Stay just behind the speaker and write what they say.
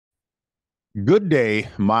Good day,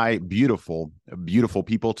 my beautiful, beautiful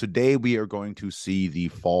people. Today we are going to see the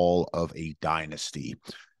fall of a dynasty,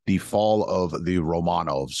 the fall of the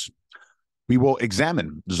Romanovs. We will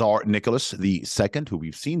examine Tsar Nicholas II, who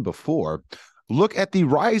we've seen before, look at the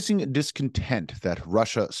rising discontent that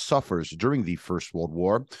Russia suffers during the First World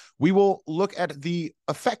War. We will look at the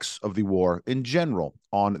effects of the war in general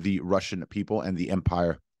on the Russian people and the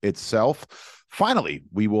empire itself. Finally,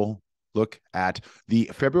 we will look at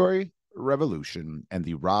the February Revolution and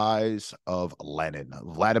the rise of Lenin,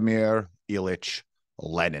 Vladimir Ilyich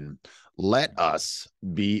Lenin. Let us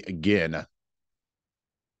begin.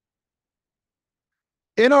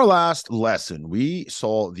 In our last lesson, we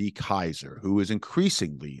saw the Kaiser, who is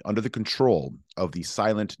increasingly under the control of the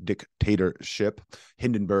silent dictatorship,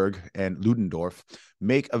 Hindenburg and Ludendorff,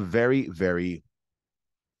 make a very, very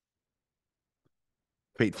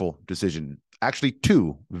fateful decision. Actually,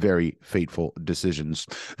 two very fateful decisions.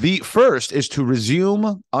 The first is to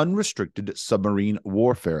resume unrestricted submarine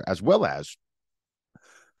warfare, as well as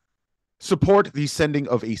support the sending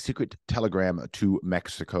of a secret telegram to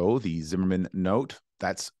Mexico, the Zimmerman note.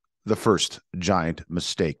 That's the first giant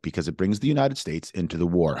mistake because it brings the United States into the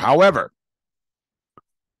war. However,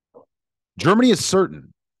 Germany is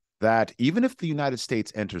certain that even if the United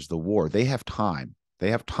States enters the war, they have time. They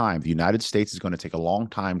have time. The United States is going to take a long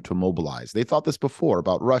time to mobilize. They thought this before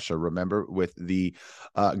about Russia, remember, with the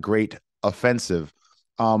great offensive,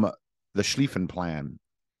 the Schlieffen plan.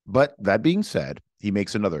 But that being said, he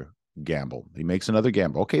makes another gamble. He makes another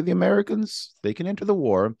gamble. Okay, the Americans, they can enter the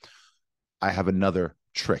war. I have another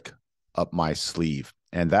trick up my sleeve.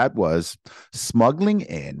 And that was smuggling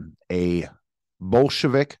in a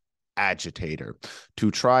Bolshevik agitator to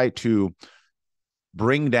try to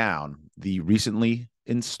bring down the recently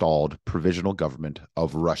installed provisional government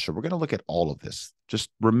of Russia. We're going to look at all of this. Just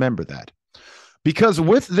remember that. Because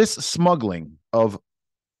with this smuggling of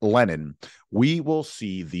Lenin, we will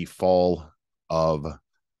see the fall of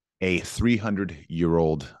a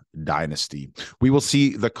 300-year-old dynasty. We will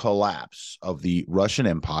see the collapse of the Russian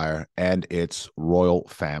Empire and its royal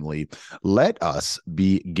family. Let us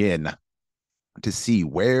begin to see,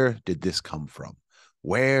 where did this come from?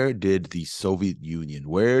 Where did the Soviet Union,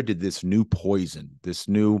 where did this new poison, this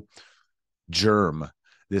new germ,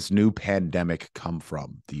 this new pandemic come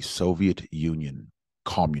from? The Soviet Union,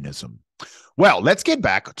 communism. Well, let's get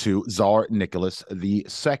back to Tsar Nicholas II.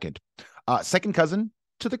 Second cousin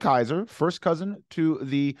to the Kaiser, first cousin to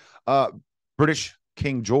the British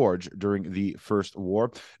King George during the First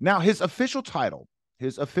War. Now, his official title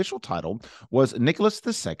was Nicholas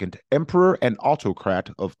II, Emperor and Autocrat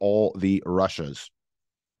of all the Russias.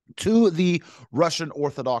 To the Russian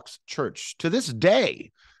Orthodox Church, to this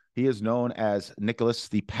day, he is known as Nicholas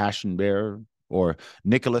the Passion Bearer or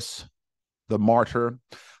Nicholas the Martyr.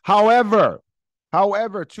 However,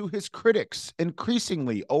 to his critics,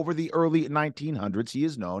 increasingly over the early 1900s, he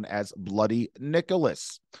is known as Bloody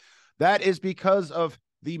Nicholas. That is because of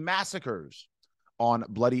the massacres on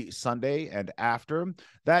Bloody Sunday and after.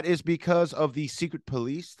 That is because of the secret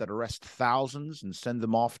police that arrest thousands and send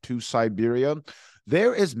them off to Siberia.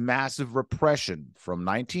 There is massive repression from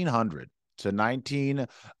 1900 to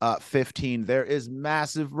 1915. There is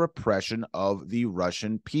massive repression of the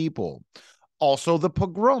Russian people. Also, the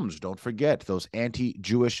pogroms, don't forget, those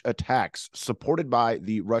anti-Jewish attacks supported by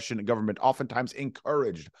the Russian government, oftentimes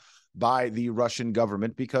encouraged by the Russian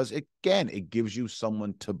government, because, again, it gives you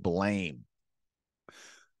someone to blame.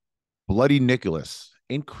 Bloody Nicholas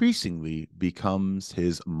increasingly becomes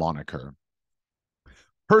his moniker.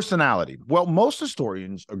 Personality. Well, most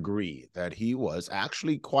historians agree that he was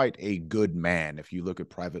actually quite a good man. If you look at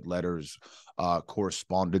private letters,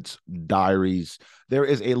 correspondence, diaries, there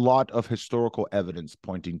is a lot of historical evidence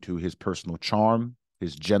pointing to his personal charm,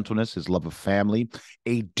 his gentleness, his love of family,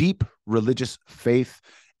 a deep religious faith,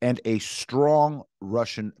 and a strong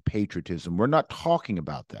Russian patriotism. We're not talking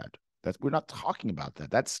about that. We're not talking about that.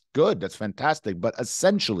 That's good. That's fantastic. But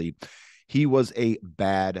essentially, he was a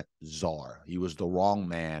bad czar. He was the wrong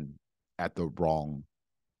man at the wrong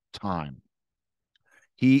time.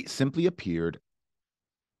 He simply appeared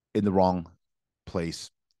in the wrong place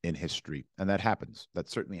in history, and that happens. That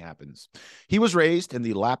certainly happens. He was raised in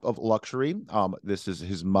the lap of luxury. This is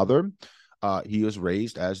his mother. He was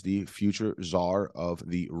raised as the future czar of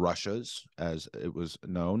the Russias, as it was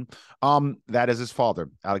known. That is his father,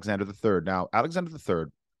 Alexander III. Now, Alexander III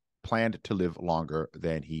planned to live longer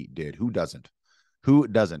than he did. Who doesn't? Who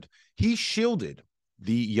doesn't? He shielded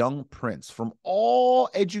the young prince from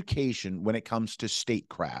all education when it comes to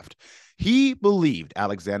statecraft. He believed,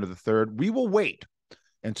 Alexander III, we will wait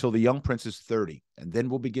until the young prince is 30, and then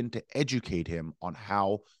we'll begin to educate him on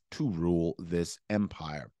how to rule this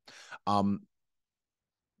empire. Um,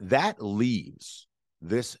 that leaves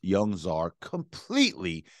this young czar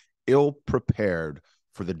completely ill prepared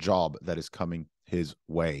for the job that is coming his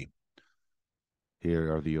way.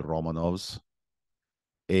 Here are the Romanovs,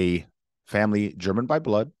 a family German by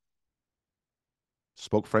blood,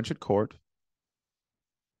 spoke French at court.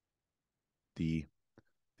 The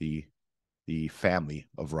the the family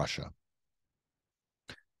of Russia.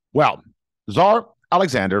 Well, Tsar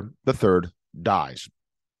Alexander III dies.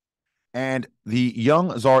 And the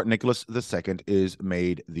young Tsar Nicholas II is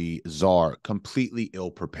made the Tsar, completely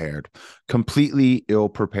ill prepared, completely ill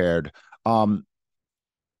prepared.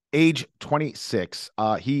 Age 26,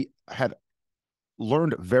 he had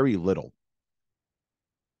learned very little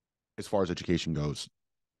as far as education goes.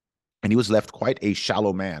 And he was left quite a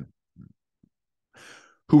shallow man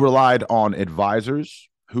who relied on advisors,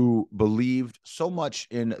 who believed so much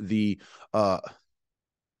in the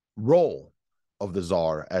role of the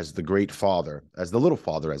czar as the great father, as the little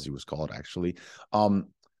father, as he was called, actually,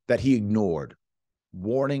 that he ignored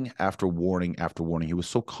warning after warning after warning. He was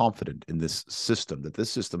so confident in this system, that this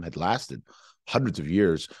system had lasted hundreds of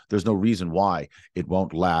years. There's no reason why it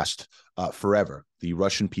won't last forever. The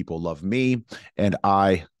Russian people love me, and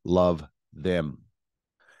I love them.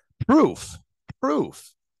 Proof,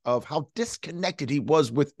 proof of how disconnected he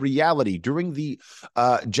was with reality during the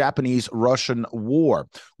Japanese-Russian War,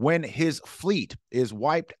 when his fleet is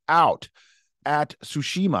wiped out at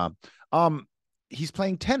Tsushima. He's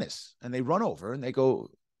playing tennis, and they run over and they go,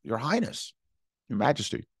 "Your Highness, Your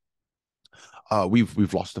Majesty,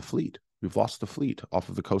 we've lost the fleet. We've lost the fleet off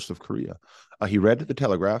of the coast of Korea." He read the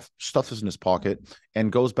telegraph, stuffs it in his pocket,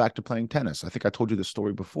 and goes back to playing tennis. I think I told you this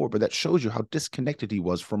story before, but that shows you how disconnected he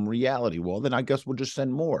was from reality. Well, then I guess we'll just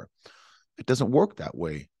send more. It doesn't work that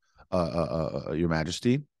way, Your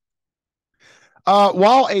Majesty.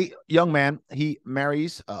 While a young man, he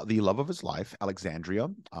marries the love of his life, Alexandria.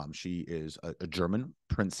 She is a German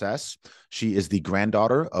princess. She is the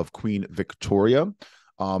granddaughter of Queen Victoria.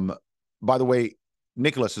 By the way,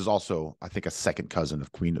 Nicholas is also, I think, a second cousin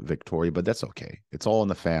of Queen Victoria, but that's okay. It's all in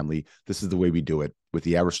the family. This is the way we do it with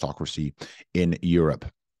the aristocracy in Europe.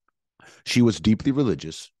 She was deeply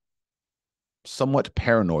religious, somewhat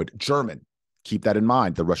paranoid, German. Keep that in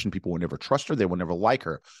mind. The Russian people will never trust her. They will never like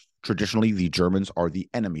her. Traditionally, the Germans are the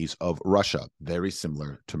enemies of Russia, very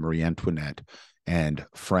similar to Marie Antoinette and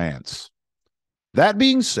France. That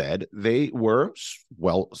being said, they were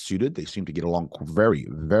well suited. They seemed to get along very,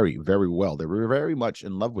 very, very well. They were very much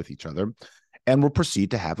in love with each other and will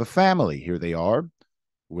proceed to have a family. Here they are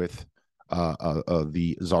with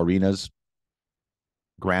the Tsarina's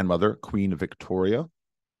grandmother, Queen Victoria.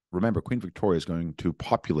 Remember, Queen Victoria is going to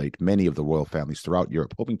populate many of the royal families throughout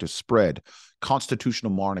Europe, hoping to spread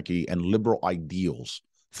constitutional monarchy and liberal ideals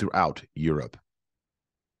throughout Europe.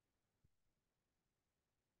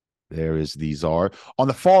 There is the Tsar. On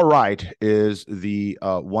the far right is the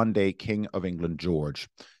one-day King of England, George.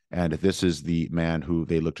 And this is the man who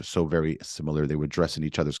they looked so very similar. They would dress in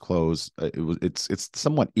each other's clothes. It's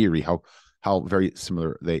somewhat eerie how very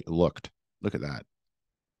similar they looked. Look at that.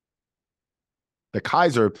 The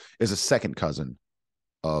Kaiser is a second cousin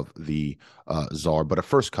of the Tsar, but a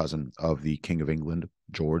first cousin of the King of England,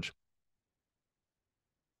 George.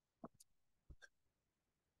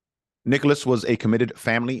 Nicholas was a committed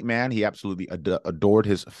family man. He absolutely adored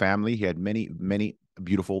his family. He had many, many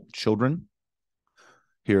beautiful children.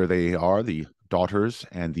 Here they are, the daughters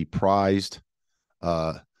and the prized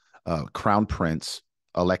crown prince,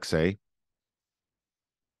 Alexei.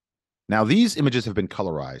 Now, these images have been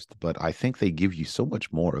colorized, but I think they give you so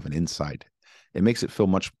much more of an insight. It makes it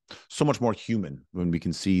feel so much more human when we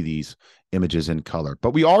can see these images in color.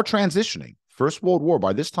 But we are transitioning. First World War,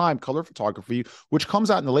 by this time, color photography, which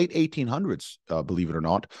comes out in the late 1800s, believe it or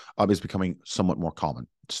not, is becoming somewhat more common.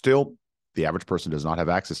 Still, the average person does not have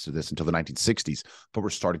access to this until the 1960s, but we're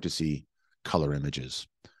starting to see color images.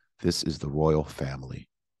 This is the royal family.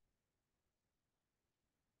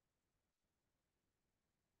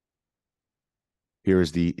 Here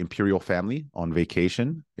is the imperial family on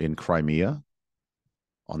vacation in Crimea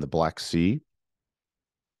on the Black Sea.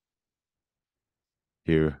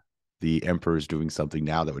 Here, the emperor is doing something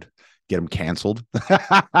now that would get him canceled.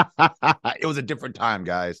 It was a different time,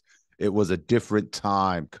 guys. It was a different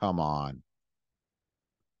time. Come on.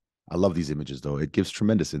 I love these images, though. It gives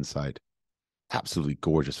tremendous insight. Absolutely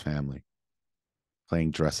gorgeous family.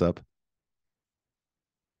 Playing dress up.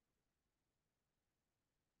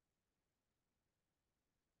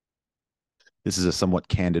 This is a somewhat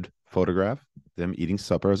candid photograph. Them eating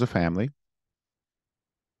supper as a family.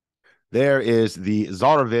 There is the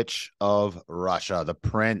Tsarevich of Russia, the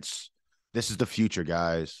prince. This is the future,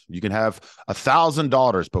 guys. You can have 1,000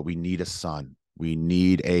 daughters, but we need a son. We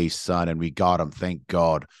need a son, and we got him. Thank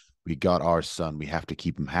God. We got our son. We have to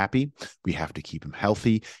keep him happy. We have to keep him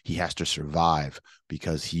healthy. He has to survive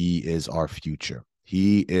because he is our future.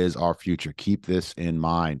 He is our future. Keep this in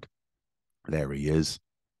mind. There he is.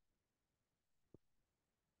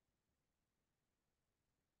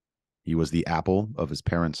 He was the apple of his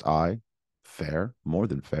parents' eye. Fair, more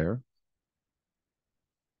than fair.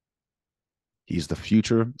 He's the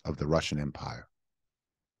future of the Russian Empire.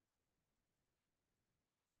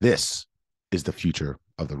 This is the future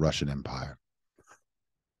of the Russian Empire.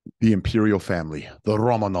 The imperial family, the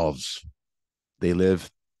Romanovs, they live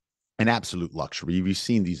in absolute luxury. We've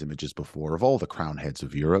seen these images before of all the crown heads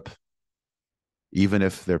of Europe. Even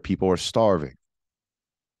if their people are starving,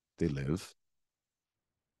 they live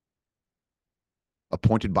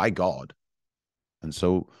appointed by God. And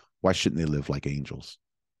so why shouldn't they live like angels?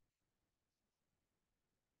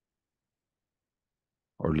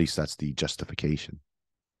 Or at least that's the justification.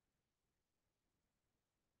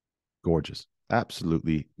 Gorgeous.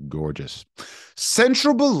 Absolutely gorgeous.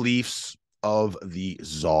 Central beliefs of the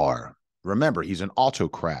Tsar. Remember, he's an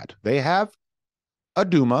autocrat. They have a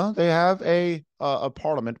Duma, they have a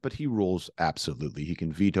parliament, but he rules absolutely. He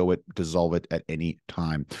can veto it, dissolve it at any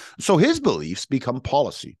time. So his beliefs become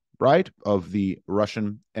policy, right, of the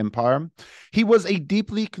Russian Empire. He was a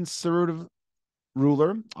deeply conservative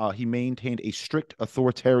ruler. He maintained a strict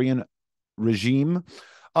authoritarian regime,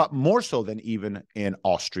 more so than even in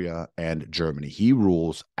Austria and Germany. He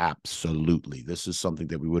rules absolutely. This is something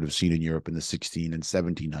that we would have seen in Europe in the 16 and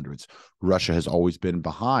 1700s. Russia has always been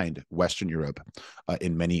behind Western Europe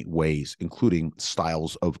in many ways, including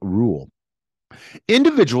styles of rule.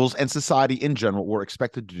 Individuals and society in general were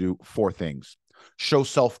expected to do four things: show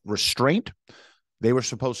self-restraint. They were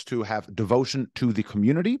supposed to have devotion to the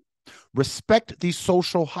community, respect the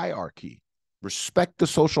social hierarchy. Respect the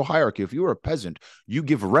social hierarchy. If you are a peasant, you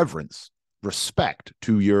give reverence, respect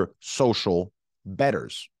to your social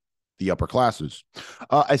betters, the upper classes.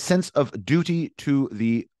 A sense of duty to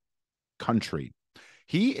the country.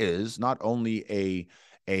 He is not only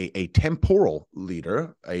a temporal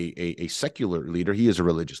leader, a secular leader, he is a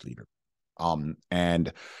religious leader.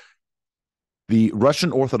 And the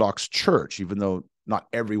Russian Orthodox Church, even though not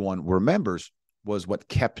everyone were members, was what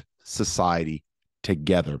kept society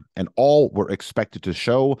together. And all were expected to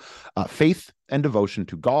show faith and devotion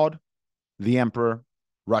to God, the emperor,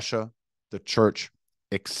 Russia, the church,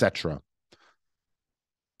 etc.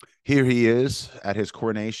 Here he is at his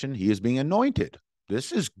coronation. He is being anointed.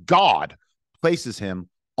 This is God places him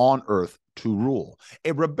on earth to rule.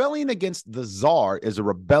 A rebellion against the Tsar is a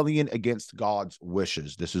rebellion against God's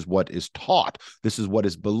wishes. This is what is taught. This is what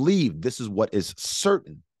is believed. This is what is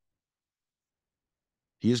certain.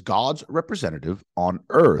 He is God's representative on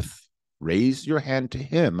earth. Raise your hand to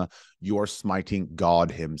him. You are smiting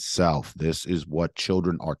God himself. This is what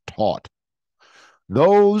children are taught.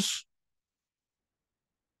 Those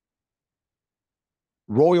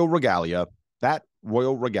royal regalia, that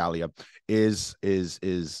royal regalia is an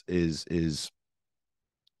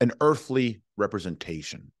earthly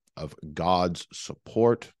representation of God's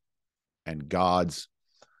support and God's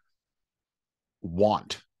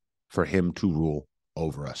want for him to rule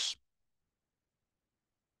over us.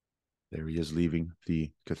 There he is leaving the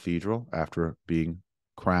cathedral after being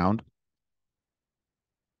crowned.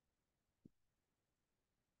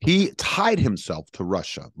 He tied himself to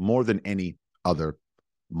Russia more than any other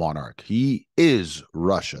monarch. He is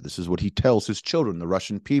Russia. This is what he tells his children, the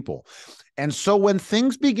Russian people. And so when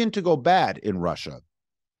things begin to go bad in Russia,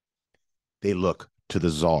 they look to the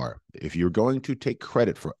Tsar. If you're going to take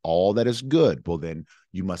credit for all that is good, well, then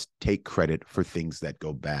you must take credit for things that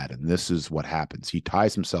go bad. And this is what happens. He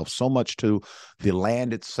ties himself so much to the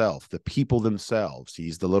land itself, the people themselves.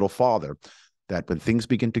 He's the little father that when things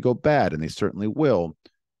begin to go bad, and they certainly will,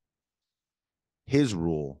 his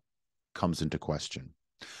rule comes into question.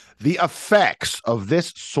 The effects of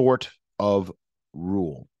this sort of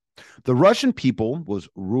rule. The Russian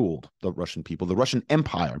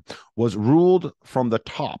Empire was ruled from the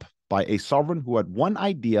top by a sovereign who had one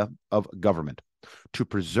idea of government: to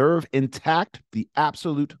preserve intact the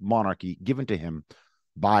absolute monarchy given to him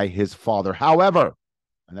by his father. However,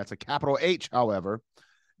 and that's a capital H, however,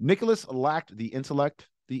 Nicholas lacked the intellect,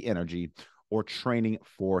 the energy, or training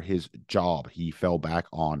for his job. He fell back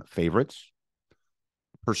on favorites,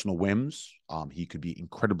 personal whims. He could be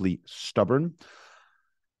incredibly stubborn.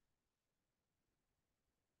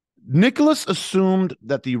 Nicholas assumed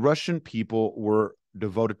that the Russian people were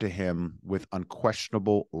devoted to him with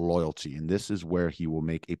unquestionable loyalty. And this is where he will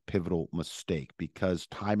make a pivotal mistake, because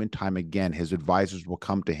time and time again, his advisors will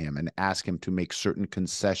come to him and ask him to make certain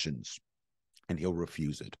concessions, and he'll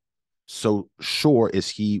refuse it. So sure is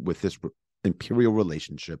he with this imperial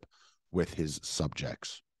relationship with his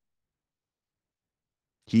subjects.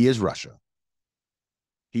 He is Russia.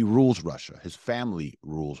 He rules Russia. His family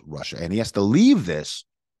rules Russia. And he has to leave this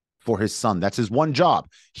for his son. That's his one job.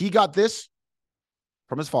 He got this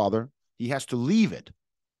from his father. He has to leave it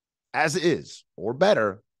as is, or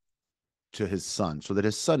better, to his son, so that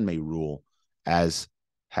his son may rule, as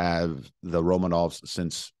have the Romanovs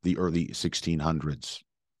since the early 1600s.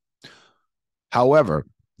 However,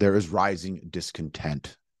 there is rising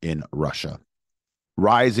discontent in Russia.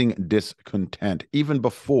 Rising discontent, even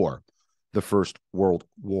before the First World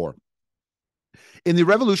War. In the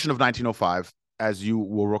Revolution of 1905, as you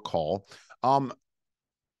will recall,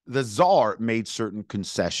 the Tsar made certain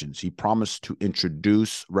concessions. He promised to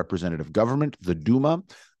introduce representative government, the Duma,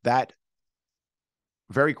 that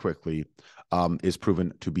very quickly is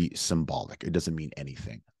proven to be symbolic. It doesn't mean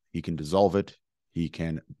anything. He can dissolve it. He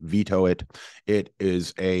can veto it. It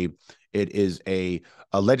is a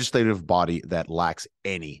legislative body that lacks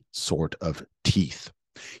any sort of teeth.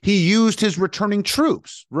 He used his returning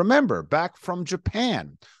troops, remember, back from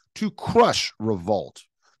Japan, to crush revolt,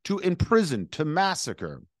 to imprison, to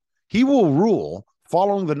massacre. He will rule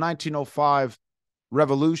following the 1905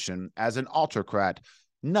 revolution as an autocrat.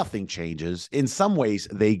 Nothing changes. In some ways,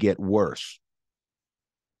 they get worse.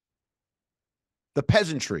 The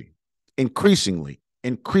peasantry increasingly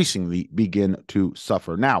begin to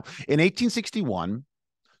suffer. Now, in 1861,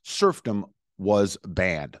 serfdom was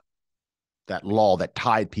banned. That law that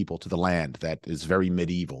tied people to the land, that is very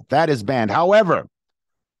medieval, that is banned. However,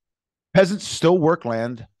 peasants still work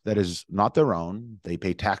land that is not their own. They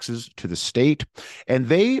pay taxes to the state, and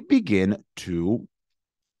they begin to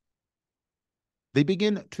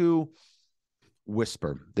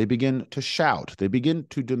whisper. They begin to shout. They begin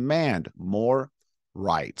to demand more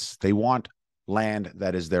rights. They want land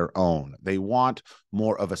that is their own. They want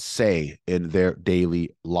more of a say in their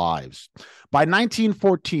daily lives. By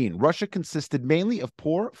 1914, Russia consisted mainly of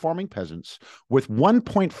poor farming peasants, with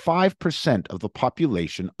 1.5% of the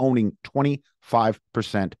population owning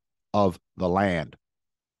 25% of the land.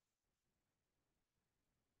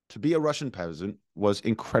 To be a Russian peasant was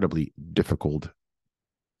incredibly difficult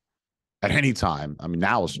at any time. I mean,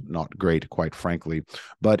 now it's not great, quite frankly,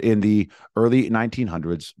 but in the early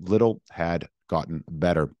 1900s, little had gotten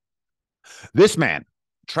better. This man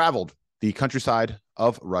traveled the countryside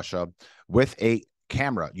of Russia with a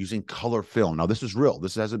camera using color film. Now, this is real.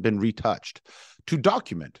 This hasn't been retouched, to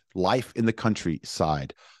document life in the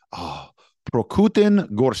countryside. Oh, Prokutin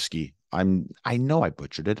Gorsky. I know I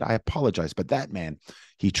butchered it. I apologize, but that man,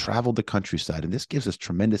 he traveled the countryside, and this gives us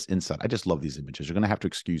tremendous insight. I just love these images. You're going to have to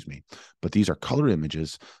excuse me, but these are color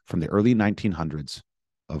images from the early 1900s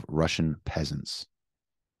of Russian peasants.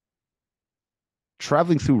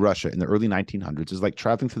 Traveling through Russia in the early 1900s is like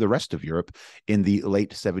traveling through the rest of Europe in the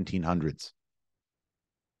late 1700s.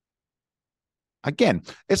 Again,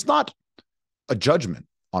 it's not a judgment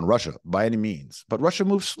on Russia by any means, but Russia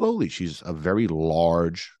moves slowly. She's a very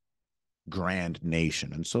large, grand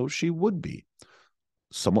nation, and so she would be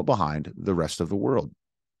somewhat behind the rest of the world.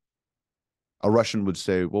 A Russian would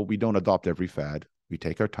say, well, we don't adopt every fad. We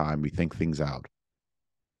take our time. We think things out.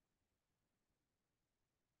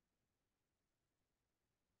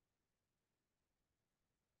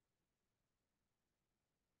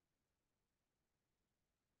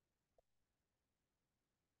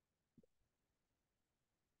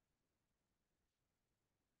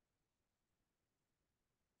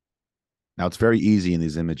 Now, it's very easy in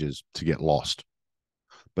these images to get lost,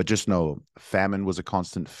 but just know famine was a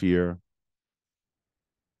constant fear.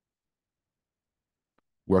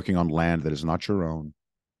 Working on land that is not your own.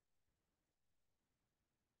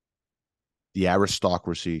 The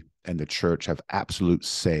aristocracy and the church have absolute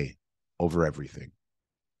say over everything.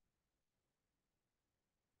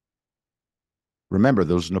 Remember,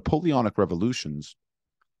 those Napoleonic revolutions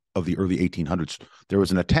of the early 1800s, there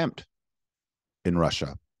was an attempt in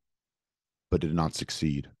Russia, but did not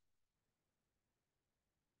succeed.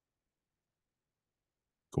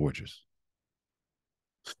 Gorgeous.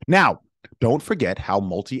 Now, don't forget how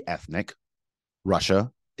multi-ethnic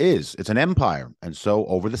Russia is. It's an empire. And so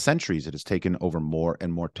over the centuries, it has taken over more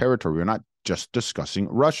and more territory. We're not just discussing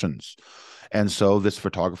Russians. And so this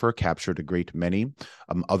photographer captured a great many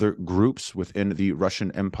other groups within the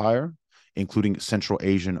Russian Empire, including Central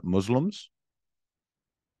Asian Muslims,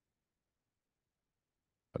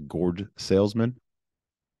 a gourd salesman,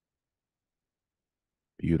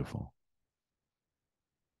 Beautiful.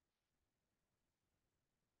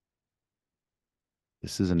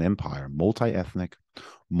 This is an empire, multi-ethnic,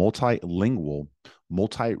 multilingual,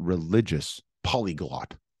 multi-religious,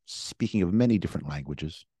 polyglot, speaking of many different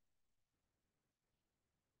languages.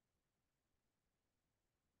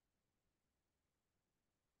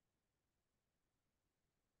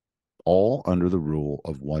 All under the rule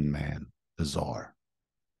of one man, the Tsar.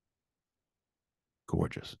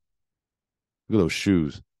 Gorgeous. Look at those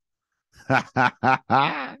shoes.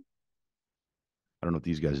 I don't know what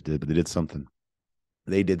these guys did, but they did something.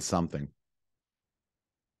 They did something.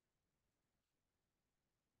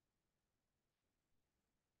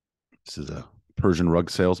 This is a Persian rug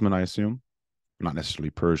salesman, I assume. Not necessarily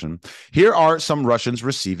Persian. Here are some Russians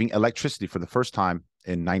receiving electricity for the first time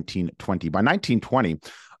in 1920. By 1920,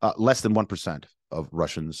 less than 1% of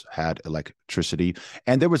Russians had electricity,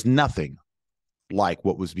 and there was nothing like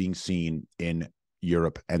what was being seen in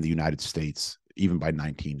Europe and the United States. Even by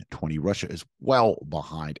 1920, Russia is well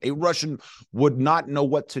behind. A Russian would not know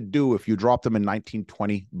what to do if you dropped them in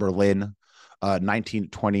 1920 Berlin,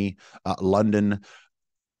 1920 London,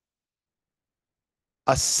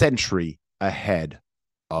 a century ahead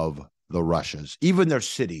of the Russias. Even their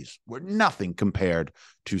cities were nothing compared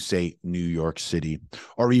to, say, New York City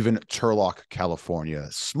or even Turlock, California.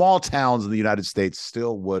 Small towns in the United States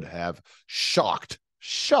still would have shocked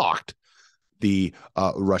the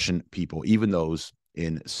Russian people, even those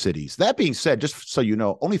in cities. That being said, just so you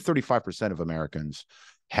know, only 35% of Americans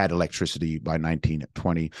had electricity by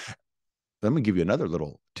 1920. Let me give you another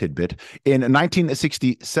little tidbit. In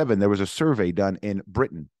 1967, there was a survey done in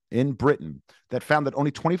Britain, that found that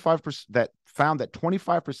only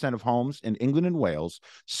 25% of homes in England and Wales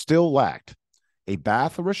still lacked a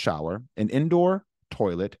bath or a shower, an indoor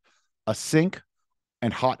toilet, a sink,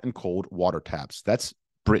 and hot and cold water taps. That's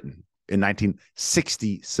Britain in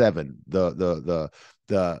 1967. The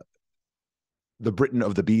Britain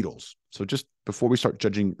of the Beatles. So just before we start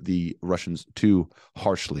judging the Russians too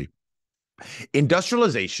harshly,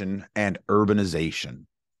 industrialization and urbanization.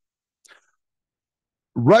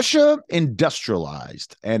 Russia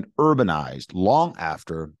industrialized and urbanized long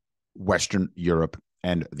after Western Europe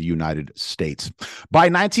and the United States. By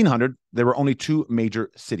 1900, there were only two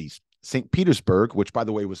major cities: St. Petersburg, which, by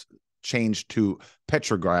the way, was changed to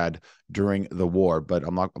Petrograd during the war, but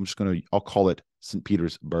I'll call it St.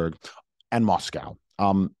 Petersburg, and Moscow.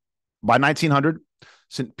 By 1900,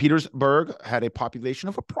 St. Petersburg had a population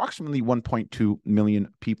of approximately 1.2 million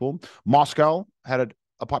people. Moscow had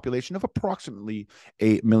a population of approximately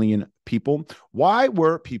 1 million people. Why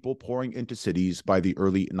were people pouring into cities by the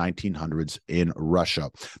early 1900s in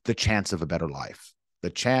Russia? The chance of a better life.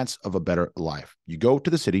 The chance of a better life. You go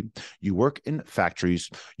to the city, you work in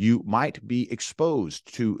factories, you might be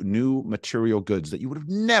exposed to new material goods that you would have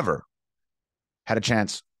never had a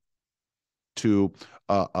chance to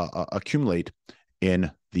accumulate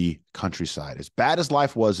in the countryside. As bad as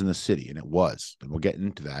life was in the city, and it was, and we'll get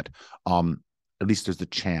into that, at least there's the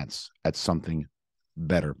chance at something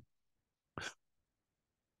better.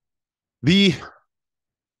 The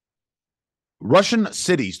Russian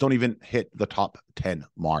cities don't even hit the top 10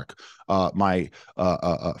 mark. My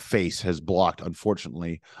face has blocked,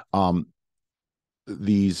 unfortunately,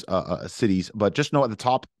 these cities, but just know at the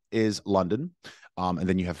top is London. And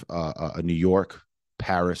then you have New York,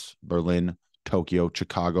 Paris, Berlin, Tokyo,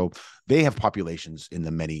 Chicago. They have populations in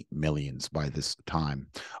the many millions by this time.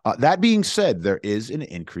 That being said, there is an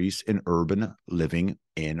increase in urban living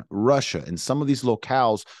in Russia. In some of these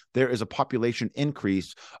locales, there is a population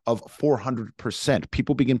increase of 400%.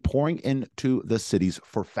 People begin pouring into the cities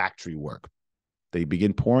for factory work. They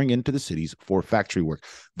begin pouring into the cities for factory work.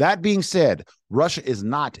 That being said, Russia is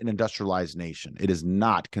not an industrialized nation. It is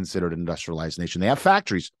not considered an industrialized nation. They have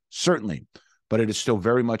factories, certainly, but it is still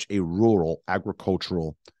very much a rural,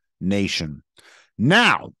 agricultural nation.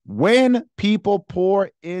 Now, when people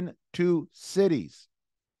pour into cities,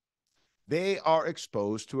 they are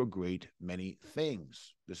exposed to a great many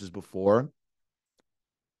things. This is before,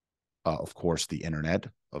 of course, the internet,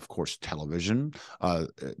 of course, television,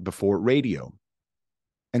 before radio.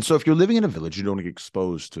 And so if you're living in a village, you don't get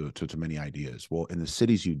exposed to many ideas. Well, in the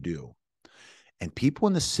cities, you do. And people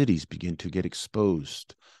in the cities begin to get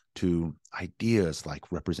exposed to ideas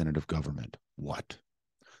like representative government. What?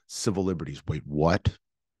 Civil liberties. Wait, what?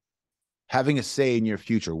 Having a say in your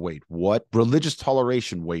future. Wait, what? Religious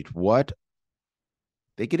toleration. Wait, what?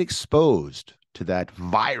 They get exposed to that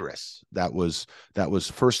virus that was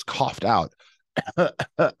first coughed out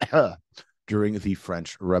during the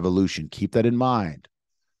French Revolution. Keep that in mind,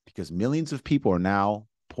 because millions of people are now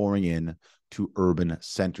pouring in to urban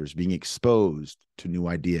centers, being exposed to new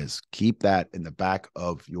ideas. Keep that in the back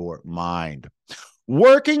of your mind.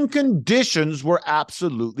 Working conditions were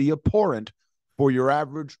absolutely abhorrent for your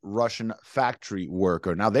average Russian factory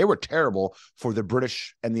worker. Now, they were terrible for the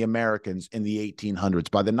British and the Americans in the 1800s.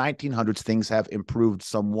 By the 1900s, things have improved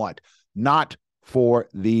somewhat. Not for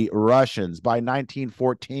the Russians. By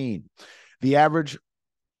 1914, the average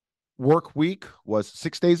work week was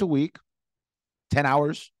 6 days a week, 10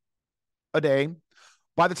 hours a day.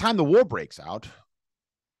 By the time the war breaks out,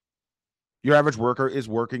 your average worker is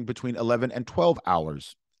working between 11 and 12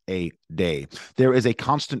 hours a day. There is a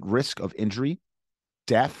constant risk of injury,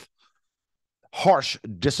 death, harsh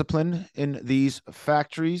discipline in these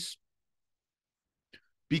factories.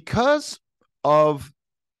 Because of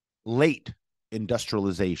late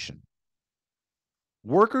industrialization,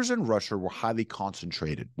 workers in Russia were highly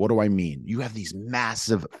concentrated. What do I mean? You have these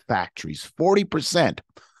massive factories. 40%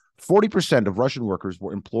 of Russian workers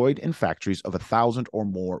were employed in factories of 1,000 or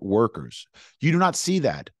more workers. You do not see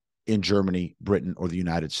that in Germany, Britain, or the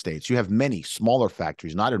United States. You have many smaller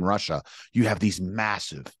factories, not in Russia. You have these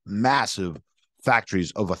massive, massive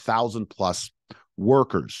factories of 1,000 plus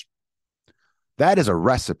workers. That is a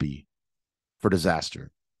recipe for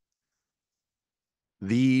disaster.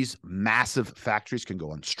 These massive factories can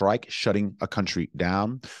go on strike, shutting a country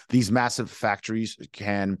down. These massive factories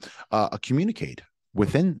can communicate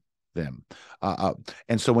within them.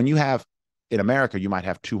 And so when you have, in America, you might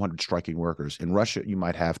have 200 striking workers. In Russia, you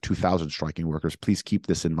might have 2,000 striking workers. Please keep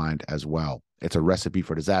this in mind as well. It's a recipe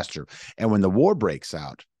for disaster. And when the war breaks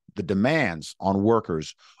out, the demands on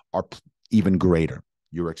workers are even greater.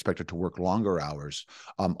 You're expected to work longer hours,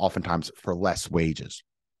 oftentimes for less wages.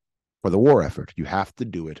 For the war effort, you have to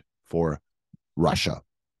do it for Russia,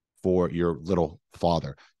 for your little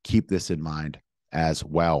father. Keep this in mind as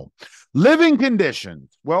well. Living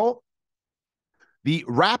conditions. Well, the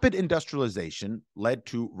rapid industrialization led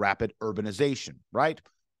to rapid urbanization, right?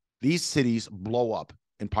 These cities blow up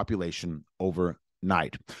in population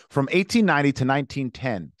overnight. From 1890 to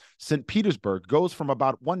 1910, St. Petersburg goes from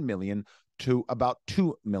about 1 million to about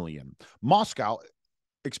 2 million. Moscow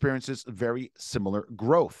experiences very similar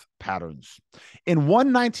growth patterns. In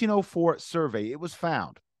one 1904 survey, it was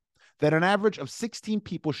found that an average of 16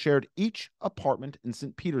 people shared each apartment in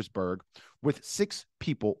St. Petersburg, with 6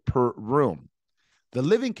 people per room. The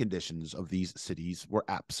living conditions of these cities were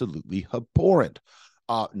absolutely abhorrent.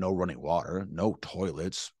 No running water, no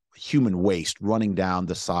toilets, human waste running down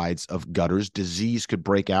the sides of gutters. Disease could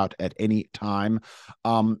break out at any time.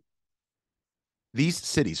 These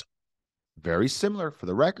cities, very similar, for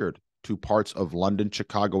the record, to parts of London,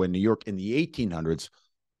 Chicago, and New York in the 1800s.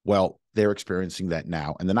 Well, they're experiencing that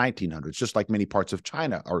now in the 1900s, just like many parts of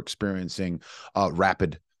China are experiencing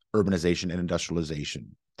rapid urbanization and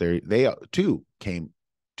industrialization. They too came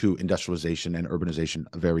to industrialization and urbanization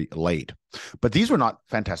very late. But these were not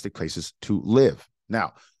fantastic places to live.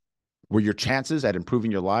 Now, were your chances at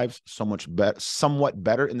improving your lives somewhat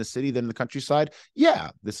better in the city than in the countryside? Yeah,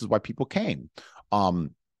 this is why people came.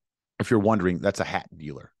 If you're wondering, that's a hat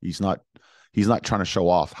dealer. He's not trying to show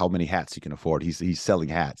off how many hats he can afford. He's selling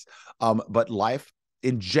hats. But life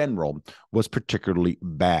in general was particularly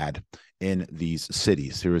bad in these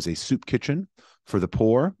cities. There is a soup kitchen for the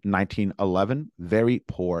poor, 1911. Very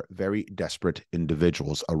poor, very desperate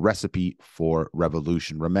individuals. A recipe for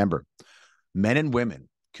revolution. Remember, men and women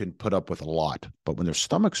can put up with a lot, but when their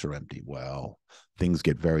stomachs are empty, well, things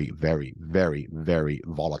get very, very, very, very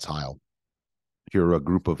volatile. Here are a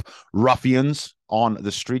group of ruffians on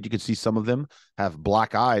the street. You can see some of them have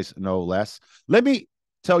black eyes, no less. Let me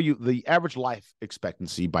tell you the average life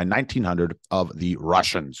expectancy by 1900 of the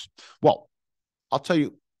Russians. Well, I'll tell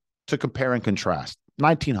you to compare and contrast.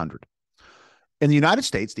 1900. In the United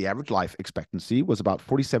States, the average life expectancy was about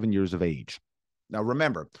 47 years of age. Now,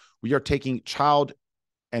 remember, we are taking child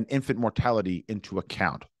and infant mortality into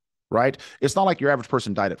account, right? It's not like your average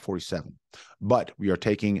person died at 47, but we are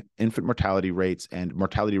taking infant mortality rates and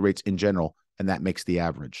mortality rates in general, and that makes the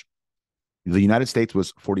average. The United States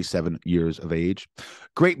was 47 years of age.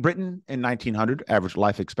 Great Britain in 1900, average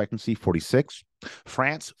life expectancy 46.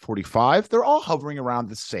 France 45. They're all hovering around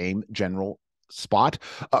the same general spot.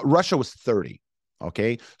 Russia was 30.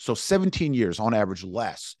 Okay, so 17 years on average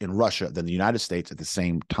less in Russia than the United States at the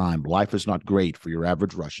same time. Life is not great for your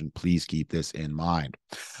average Russian. Please keep this in mind.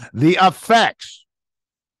 The effects.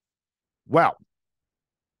 Well,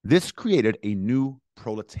 this created a new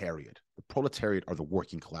proletariat. The proletariat are the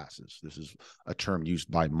working classes. This is a term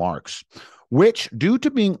used by Marx, which, due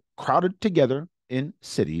to being crowded together in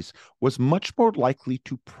cities, was much more likely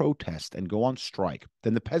to protest and go on strike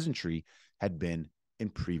than the peasantry had been in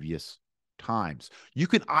previous times. You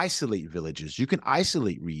can isolate villages, you can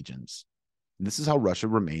isolate regions. And this is how Russia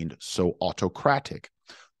remained so autocratic.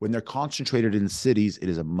 When they're concentrated in cities, it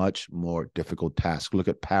is a much more difficult task. Look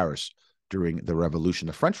at Paris during the revolution.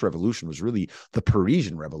 The French Revolution was really the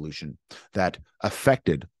Parisian Revolution that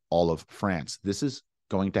affected all of France. This is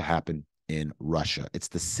going to happen in Russia. It's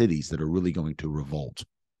the cities that are really going to revolt.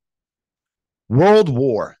 World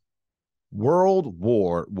War. World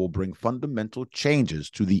War will bring fundamental changes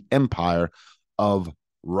to the empire of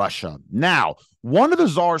Russia. Now, one of the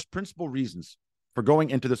Tsar's principal reasons for going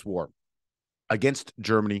into this war against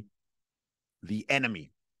Germany, the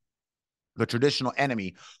enemy, the traditional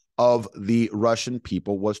enemy of the Russian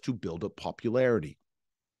people, was to build up popularity,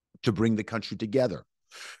 to bring the country together,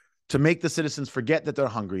 to make the citizens forget that they're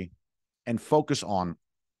hungry and focus on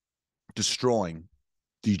destroying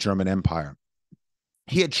the German Empire.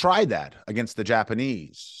 He had tried that against the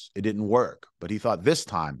Japanese. It didn't work, but he thought this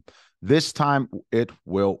time it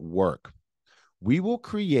will work. We will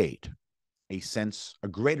create a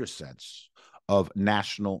greater sense of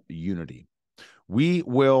national unity. We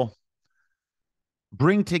will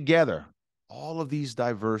bring together all of these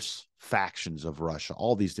diverse factions of Russia,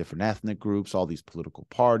 all these different ethnic groups, all these political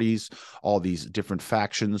parties, all these different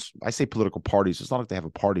factions. I say political parties. It's not like they have a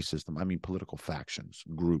party system. I mean political factions,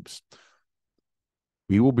 groups.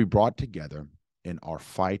 We will be brought together in our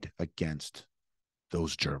fight against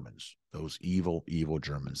those Germans, those evil, evil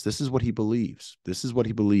Germans. This is what he believes. This is what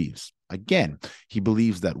he believes. Again, he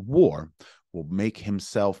believes that war will make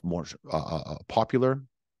himself more popular,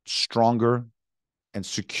 stronger, and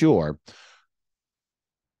secure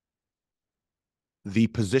the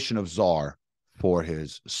position of Tsar for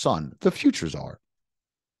his son, the future Tsar.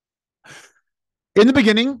 In the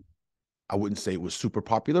beginning, I wouldn't say it was super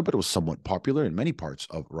popular, but it was somewhat popular in many parts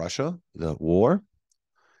of Russia, the war.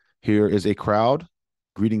 Here is a crowd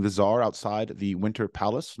greeting the Tsar outside the Winter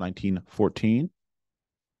Palace, 1914.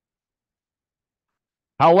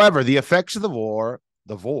 However, the effects of the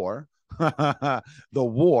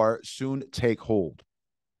war soon take hold.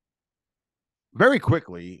 Very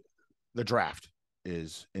quickly, the draft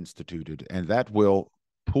is instituted, and that will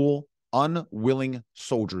pull unwilling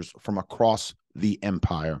soldiers from across the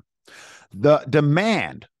empire. The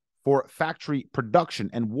demand for factory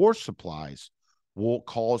production and war supplies will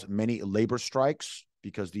cause many labor strikes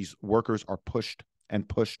because these workers are pushed and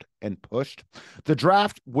pushed and pushed. The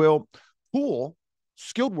draft will pull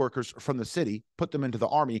skilled workers from the city, put them into the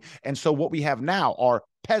army. And so what we have now are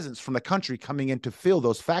peasants from the country coming in to fill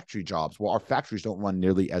those factory jobs. Well, our factories don't run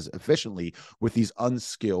nearly as efficiently with these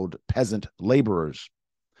unskilled peasant laborers.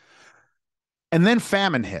 And then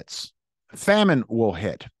famine hits. Famine will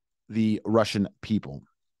hit the Russian people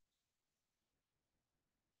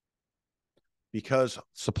because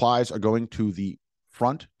supplies are going to the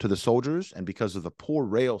front, to the soldiers, and because of the poor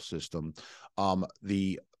rail system,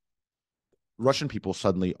 the Russian people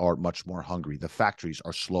suddenly are much more hungry. The factories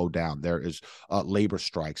are slowed down. There is labor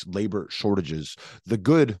strikes, labor shortages. The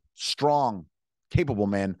good, strong, capable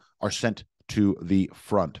men are sent to the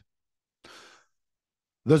front.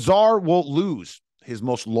 The Tsar will lose his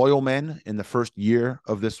most loyal men in the first year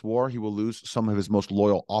of this war. He will lose some of his most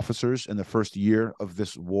loyal officers in the first year of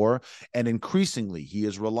this war. And increasingly, he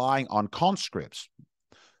is relying on conscripts,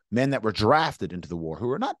 men that were drafted into the war,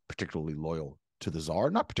 who are not particularly loyal to the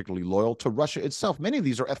Tsar, not particularly loyal to Russia itself. Many of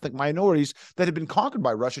these are ethnic minorities that had been conquered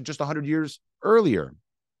by Russia just 100 years earlier.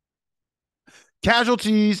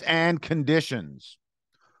 Casualties and conditions.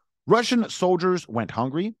 Russian soldiers went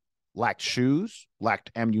hungry, lacked shoes,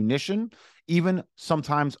 lacked ammunition, even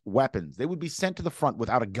sometimes weapons. They would be sent to the front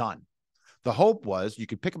without a gun. The hope was you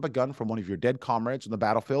could pick up a gun from one of your dead comrades on the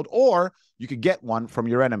battlefield, or you could get one from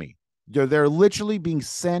your enemy. They're literally being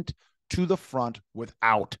sent to the front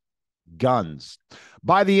without guns.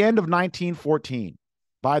 By the end of 1914,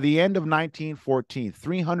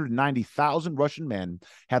 390,000 Russian men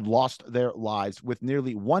had lost their lives, with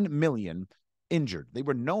nearly 1 million injured. They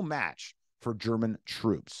were no match for German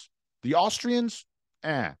troops. The Austrians,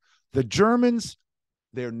 The Germans,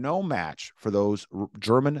 they're no match for those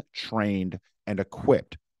German trained and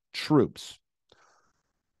equipped troops.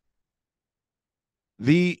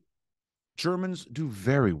 The Germans do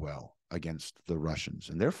very well against the Russians,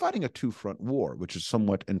 and they're fighting a two-front war, which is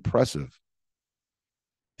somewhat impressive.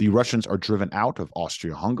 The Russians are driven out of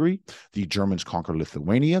Austria-Hungary. The Germans conquer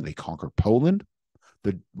Lithuania. They conquer Poland.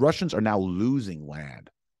 The Russians are now losing land,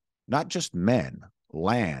 not just men,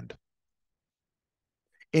 land.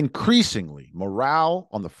 Increasingly, morale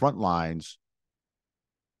on the front lines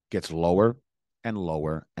gets lower and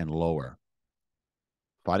lower and lower.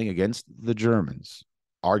 Fighting against the Germans,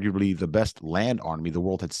 arguably the best land army the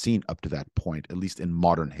world had seen up to that point, at least in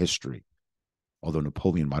modern history, although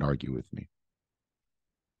Napoleon might argue with me.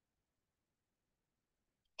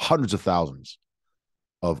 Hundreds of thousands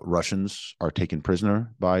of Russians are taken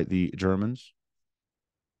prisoner by the Germans.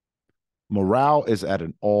 Morale is at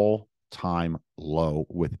an all-time low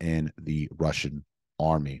within the Russian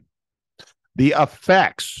army. The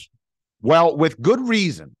effects, well, with good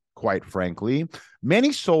reason, quite frankly,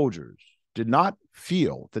 many soldiers did not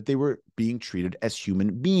feel that they were being treated as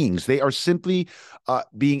human beings. They are simply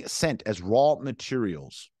being sent as raw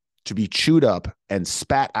materials to be chewed up and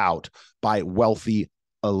spat out by wealthy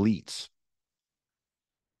elites.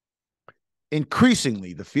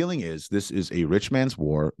 Increasingly, the feeling is this is a rich man's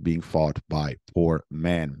war being fought by poor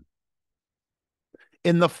men.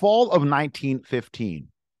 In the fall of 1915,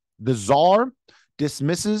 the Tsar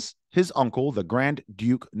dismisses his uncle, the Grand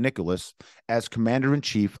Duke Nicholas, as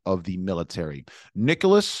commander-in-chief of the military.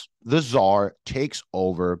 Nicholas, the Tsar, takes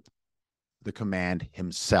over the command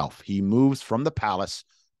himself. He moves from the palace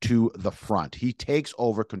to the front. He takes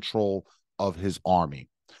over control of his army.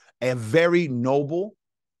 A very noble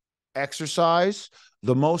exercise.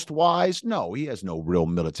 The most wise? No, he has no real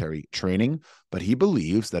military training, but he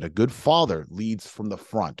believes that a good father leads from the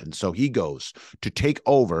front. And so he goes to take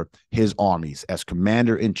over his armies as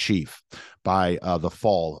commander-in-chief by the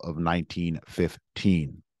fall of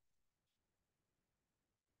 1915.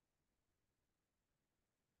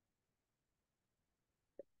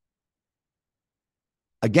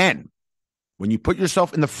 Again, when you put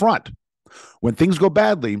yourself in the front, when things go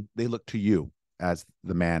badly, they look to you as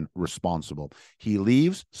the man responsible. He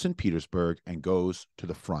leaves St. Petersburg and goes to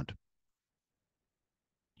the front.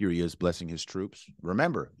 Here he is blessing his troops.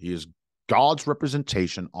 Remember, he is God's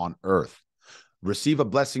representation on earth. Receive a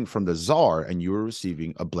blessing from the Tsar, and you are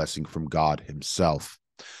receiving a blessing from God himself.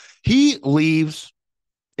 He leaves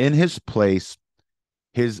in his place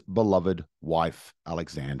his beloved wife,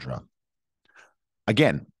 Alexandra.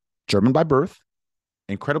 Again, German by birth,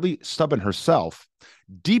 incredibly stubborn herself,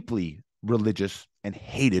 deeply religious, and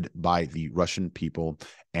hated by the Russian people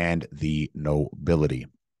and the nobility.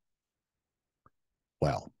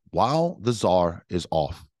 Well, while the Tsar is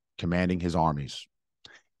off commanding his armies,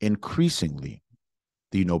 increasingly,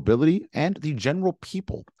 the nobility and the general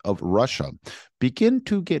people of Russia begin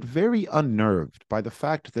to get very unnerved by the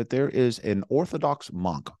fact that there is an Orthodox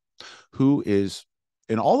monk who is,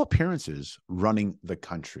 in all appearances, running the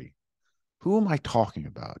country. Who am I talking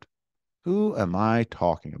about? Who am I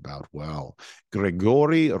talking about? Well,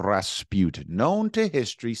 Grigory Rasputin, known to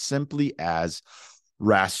history simply as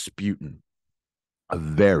Rasputin, a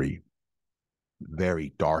very,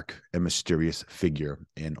 very dark and mysterious figure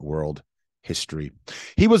in world history.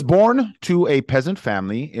 He was born to a peasant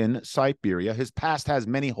family in Siberia. His past has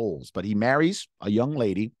many holes, but he marries a young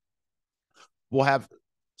lady, will have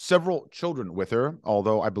several children with her,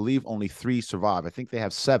 although I believe only 3 survive. I think they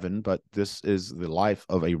have 7, but this is the life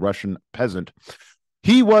of a Russian peasant.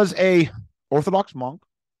 He was a Orthodox monk,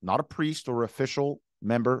 not a priest or official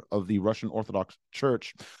member of the Russian Orthodox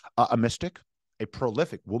Church, a mystic, a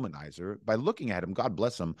prolific womanizer. By looking at him, God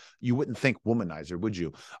bless him, you wouldn't think womanizer, would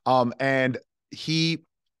you? And he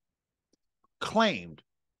claimed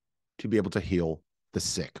to be able to heal the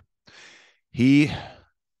sick. He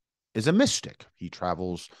is a mystic. He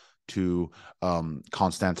travels to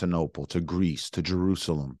Constantinople, to Greece, to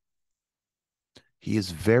Jerusalem. He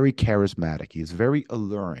is very charismatic. He is very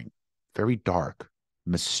alluring, very dark,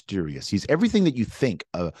 mysterious. He's everything that you think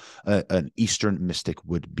an Eastern mystic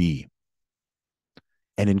would be.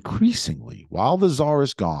 And increasingly, while the Tsar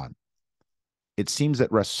is gone, it seems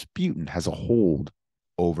that Rasputin has a hold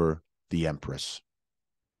over the Empress.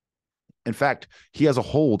 In fact, he has a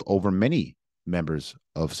hold over many members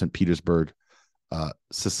of St. Petersburg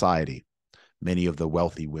society. Many of the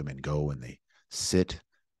wealthy women go and they sit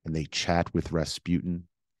and they chat with Rasputin.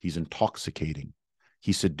 He's intoxicating.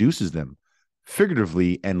 He seduces them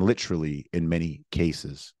figuratively and literally in many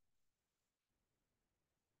cases.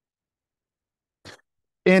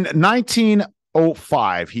 In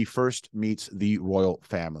 1905, he first meets the royal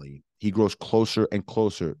family. He grows closer and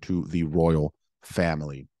closer to the royal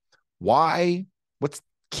family. Why? What's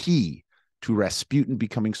key to Rasputin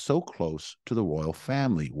becoming so close to the royal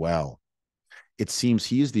family? Well, it seems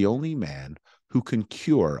he is the only man who can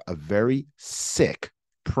cure a very sick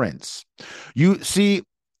prince. You see,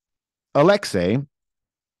 Alexei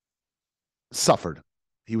suffered.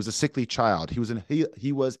 He was a sickly child. He was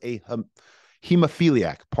a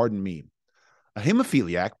hemophiliac, pardon me. A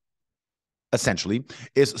hemophiliac, essentially,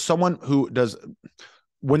 is someone who does,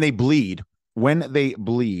 when they bleed,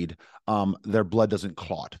 their blood doesn't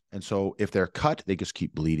clot. And so if they're cut, they just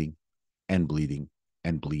keep bleeding and bleeding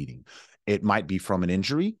and bleeding. It might be from an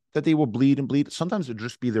injury that they will bleed and bleed. Sometimes it'll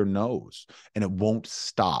just be their nose and it won't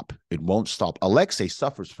stop. It won't stop. Alexei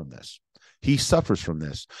suffers from this. He suffers from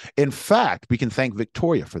this. In fact, we can thank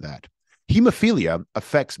Victoria for that. Hemophilia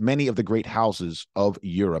affects many of the great houses of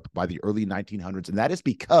Europe by the early 1900s, and that is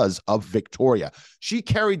because of Victoria. She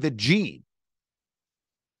carried the gene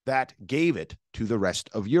that gave it to the rest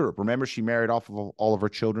of Europe. Remember, she married off of all of her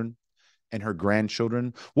children and her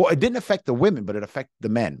grandchildren. Well, it didn't affect the women, but it affected the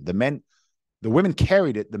men. The women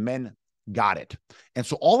carried it, the men got it. And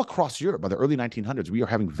so all across Europe by the early 1900s, we are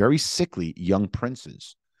having very sickly young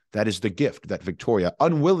princes. That is the gift that Victoria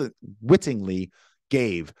unwittingly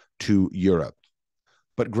gave to Europe.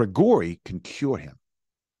 But Grigori can cure him.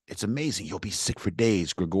 It's amazing. He'll be sick for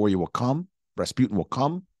days. Grigori will come, Rasputin will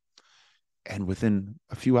come, and within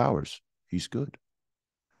a few hours, he's good.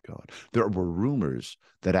 God. There were rumors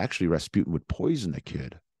that actually Rasputin would poison the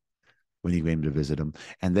kid when he came to visit him,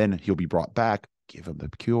 and then he'll be brought back, give him the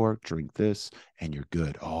cure, drink this, and you're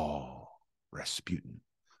good. Oh, Rasputin.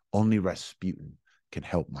 Only Rasputin can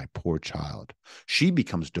help my poor child. She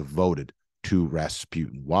becomes devoted to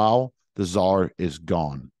Rasputin while the Tsar is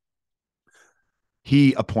gone.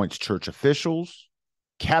 He appoints church officials,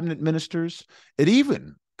 cabinet ministers. It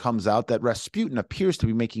even comes out that Rasputin appears to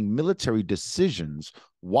be making military decisions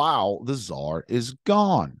while the Tsar is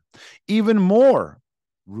gone. Even more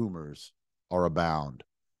rumors are abound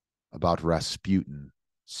about Rasputin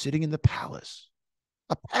sitting in the palace,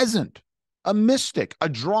 a peasant, a mystic, a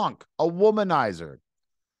drunk, a womanizer.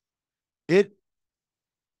 It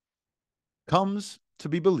comes to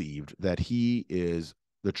be believed that he is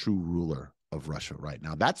the true ruler of Russia right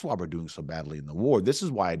now. That's why we're doing so badly in the war. This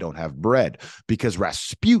is why I don't have bread, because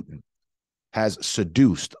Rasputin has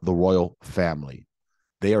seduced the royal family.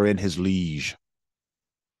 They are in his liege.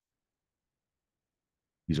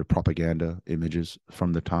 These are propaganda images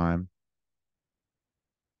from the time.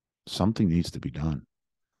 Something needs to be done.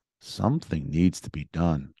 Something needs to be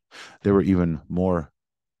done. There were even more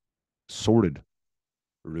sordid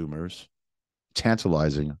rumors,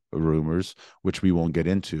 tantalizing rumors, which we won't get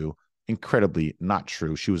into. Incredibly not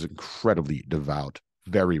true. She was incredibly devout,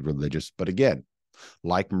 very religious. But again,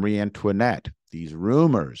 like Marie Antoinette, these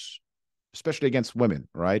rumors, especially against women,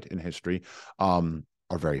 right, in history, are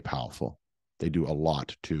very powerful. They do a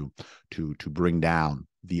lot to bring down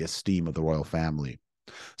the esteem of the royal family.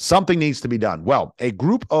 Something needs to be done. Well, a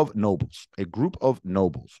group of nobles,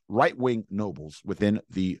 right-wing nobles within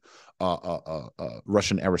the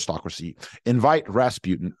Russian aristocracy, invite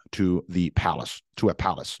Rasputin to a palace,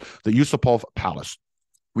 the Yusupov Palace.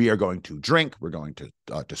 We are going to drink. We're going to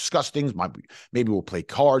discuss things. Maybe we'll play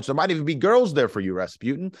cards. There might even be girls there for you,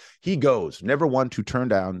 Rasputin. He goes, never one to turn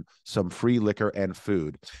down some free liquor and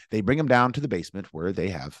food. They bring him down to the basement where they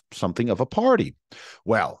have something of a party.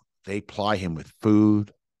 Well, they ply him with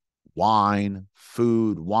food, wine.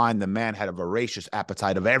 The man had a voracious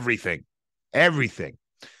appetite of everything.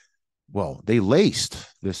 Well, they laced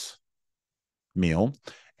this meal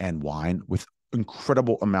and wine with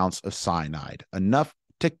incredible amounts of cyanide, enough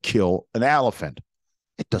to kill an elephant.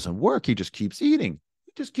 It doesn't work. He just keeps eating.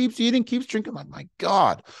 Keeps drinking. Like, my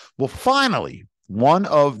God. Well, finally, one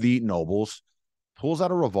of the nobles pulls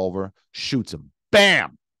out a revolver, shoots him.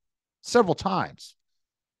 Bam! Several times.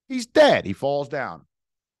 He's dead. He falls down.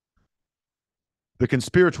 The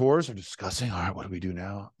conspirators are discussing, all right, what do we do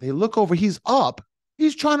now? They look over. He's up.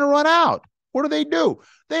 He's trying to run out. What do?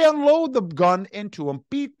 They unload the gun into him,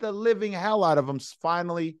 beat the living hell out of him.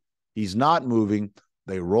 Finally, he's not moving.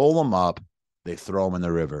 They roll him up. They throw him in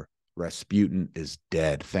the river. Rasputin is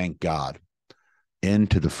dead. Thank God.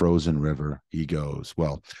 Into the frozen river he goes.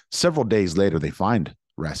 Well, several days later, they find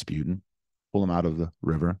Rasputin, pull him out of the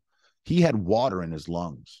river. He had water in his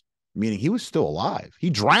lungs, meaning he was still alive. He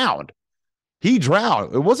drowned.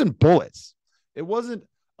 It wasn't bullets. It wasn't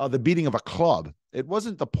the beating of a club. It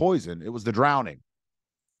wasn't the poison. It was the drowning.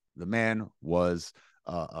 The man was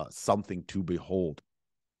something to behold.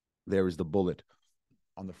 There is the bullet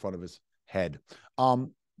on the front of his head.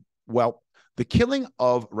 Well, the killing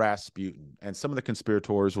of Rasputin, and some of the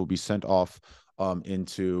conspirators will be sent off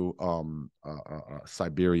into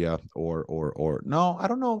Siberia, or no, I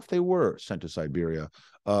don't know if they were sent to Siberia.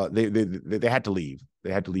 They had to leave.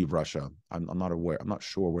 They had to leave Russia. I'm not aware. I'm not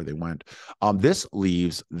sure where they went. This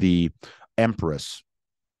leaves the Empress.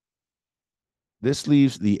 This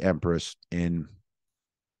leaves the Empress in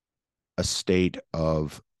a state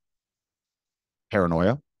of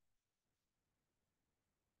paranoia,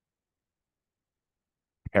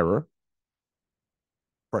 terror,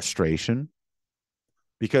 frustration,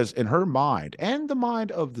 because in her mind and the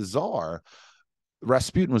mind of the Tsar,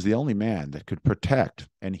 Rasputin was the only man that could protect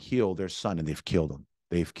and heal their son, and they've killed him.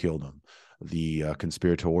 They've killed him. The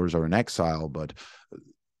conspirators are in exile, but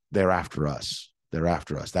they're after us. They're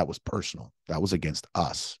after us. That was personal. That was against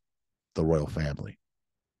us, the royal family.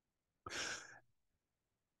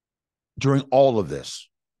 During all of this,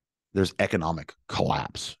 there's economic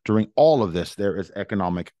collapse. During all of this, there is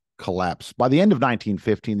economic collapse. By the end of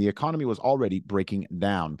 1915, the economy was already breaking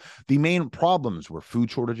down. The main problems were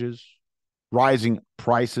food shortages, rising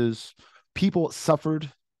prices. People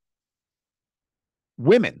suffered.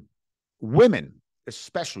 Women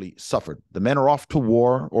especially suffered. The men are off to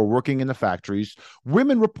war or working in the factories.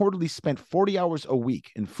 Women reportedly spent 40 hours a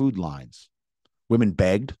week in food lines. Women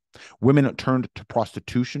begged. Women turned to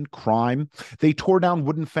prostitution, crime. They tore down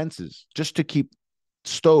wooden fences just to keep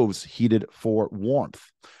stoves heated for warmth.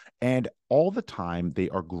 And all the time, they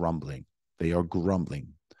are grumbling. They are grumbling.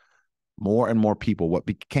 More and more people, what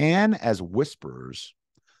began as whisperers,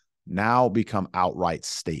 now become outright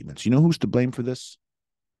statements. You know who's to blame for this?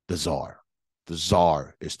 The Tsar. The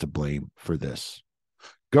Tsar is to blame for this.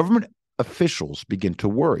 Government officials begin to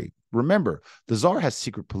worry. Remember, the Tsar has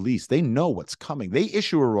secret police. They know what's coming. They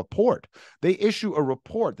issue a report.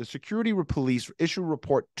 The security police issue a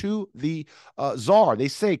report to the Tsar. They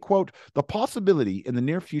say, quote, the possibility in the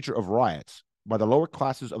near future of riots by the lower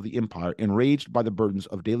classes of the empire, enraged by the burdens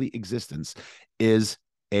of daily existence, is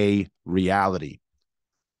a reality.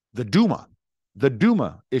 The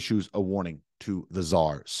Duma issues a warning to the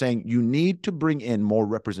Tsar, saying you need to bring in more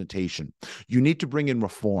representation. You need to bring in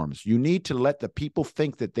reforms. You need to let the people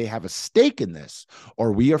think that they have a stake in this,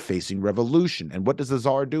 or we are facing revolution. And what does the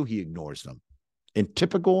Tsar do? He ignores them. In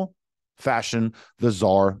typical fashion, the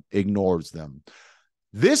Tsar ignores them.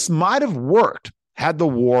 This might have worked had the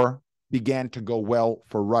war began to go well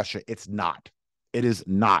for Russia. It's not. It is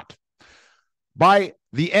not. By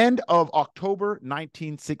the end of October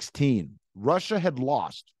 1916, Russia had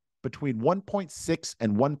lost between 1.6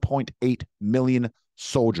 and 1.8 million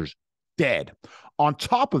soldiers dead. On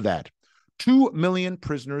top of that, 2 million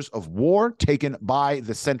prisoners of war taken by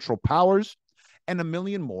the Central Powers, and 1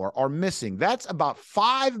 million more are missing. That's about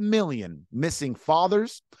 5 million missing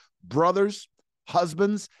fathers, brothers,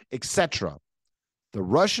 husbands, etc. The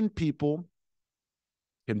Russian people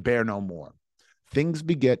can bear no more. Things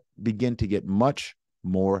begin to get much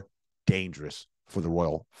more dangerous for the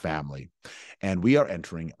royal family, and we are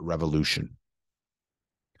entering revolution.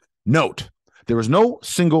 Note, there is no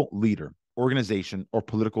single leader, organization, or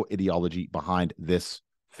political ideology behind this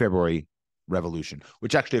February revolution,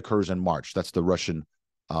 which actually occurs in March. That's the Russian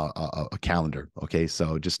calendar. Okay,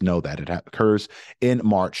 so just know that it occurs in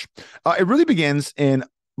March. It really begins in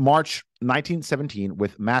March 1917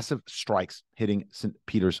 with massive strikes hitting St.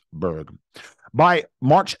 Petersburg. By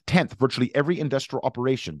March 10th, virtually every industrial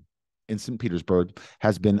operation in St. Petersburg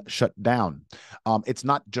has been shut down. It's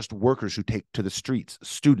not just workers who take to the streets.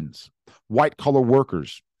 Students, white-collar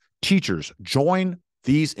workers, teachers join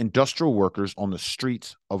these industrial workers on the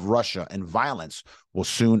streets of Russia, and violence will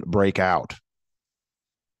soon break out.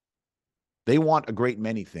 They want a great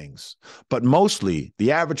many things, but mostly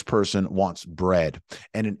the average person wants bread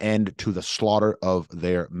and an end to the slaughter of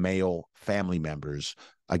their male family members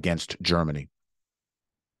against Germany.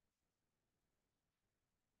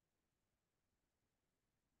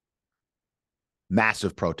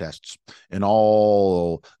 Massive protests in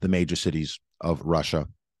all the major cities of Russia.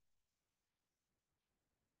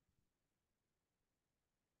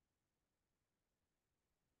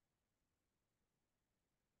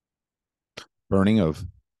 Burning of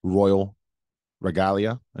royal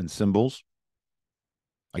regalia and symbols.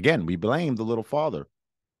 Again, we blame the little father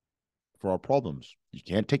for our problems. You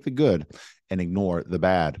can't take the good and ignore the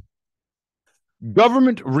bad.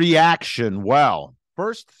 Government reaction. Well,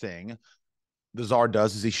 first thing the Tsar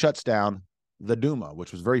does is he shuts down the Duma,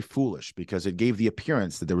 which was very foolish because it gave the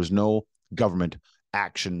appearance that there was no government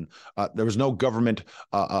action. There was no government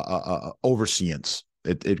overseance.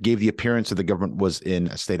 It gave the appearance that the government was in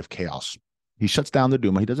a state of chaos. He shuts down the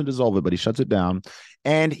Duma. He doesn't dissolve it, but he shuts it down,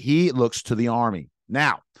 and he looks to the army.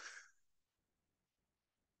 Now,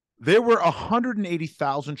 there were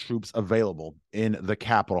 180,000 troops available in the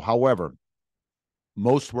capital. However,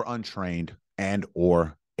 most were untrained and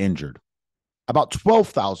or injured. About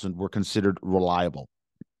 12,000 were considered reliable.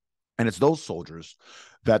 And it's those soldiers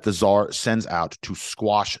that the Tsar sends out to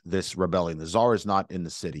squash this rebellion. The Tsar is not in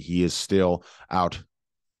the city. He is still out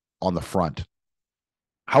on the front.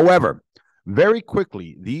 However, very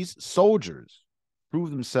quickly, these soldiers prove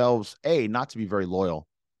themselves, A, not to be very loyal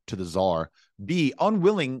to the Tsar, B,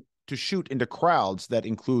 unwilling to shoot into crowds that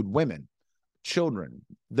include women. children,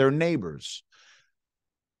 their neighbors.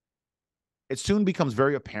 It soon becomes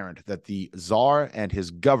very apparent that the Tsar and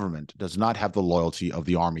his government does not have the loyalty of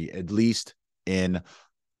the army, at least in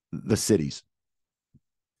the cities.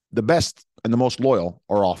 The best and the most loyal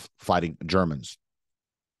are off fighting Germans.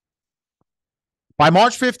 By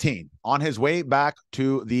March 15, on his way back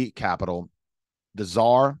to the capital, the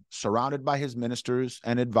Tsar, surrounded by his ministers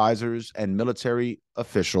and advisors and military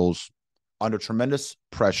officials, under tremendous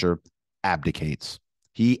pressure, abdicates.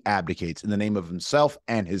 He abdicates in the name of himself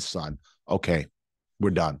and his son. Okay, we're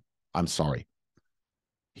done. I'm sorry.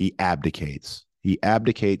 He abdicates. He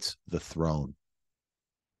abdicates the throne.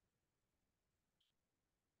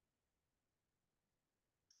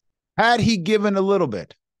 Had he given a little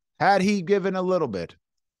bit,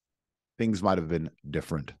 things might have been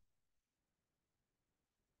different.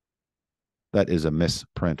 That is a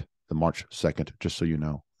misprint, the March 2nd, just so you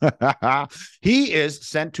know. He is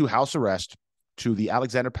sent to house arrest to the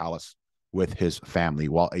Alexander Palace with his family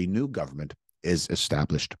while a new government is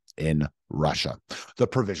established in Russia, the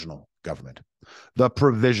provisional government. The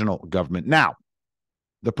provisional government. Now,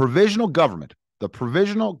 the provisional government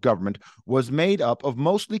was made up of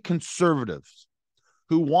mostly conservatives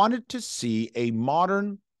who wanted to see a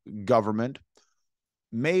modern government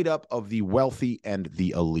made up of the wealthy and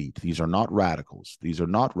the elite. These are not radicals. These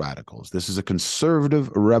is a conservative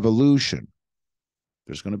revolution.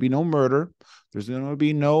 There's going to be no murder. There's going to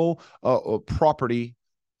be no property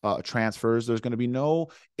transfers. There's going to be no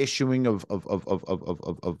issuing of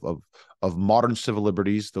modern civil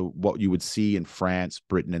liberties, what you would see in France,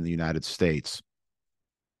 Britain, and the United States.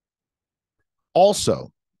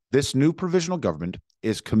 Also, this new provisional government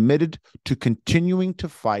is committed to continuing to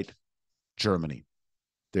fight Germany.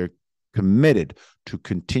 They're committed to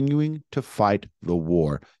continuing to fight the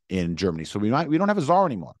war in Germany. So we don't have a czar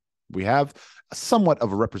anymore. We have somewhat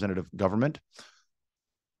of a representative government,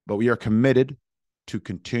 but we are committed to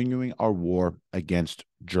continuing our war against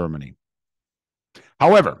Germany.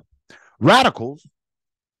 However, radicals,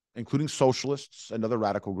 including socialists and other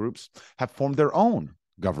radical groups, have formed their own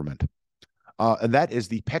government. And that is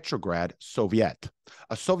the Petrograd Soviet.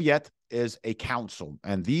 A Soviet is a council,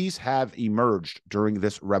 and these have emerged during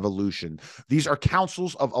this revolution. These are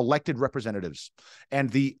councils of elected representatives.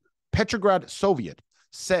 And the Petrograd Soviet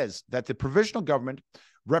says that the provisional government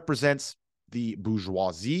represents the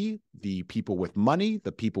bourgeoisie, the people with money,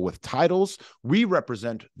 the people with titles. We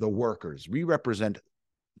represent the workers. We represent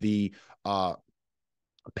the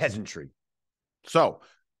peasantry. So,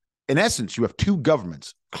 in essence, you have two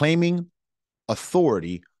governments claiming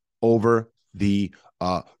authority over the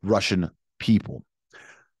Russian people.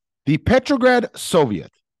 The Petrograd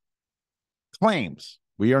Soviet claims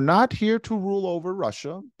we are not here to rule over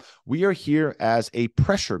Russia. We are here as a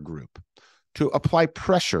pressure group to apply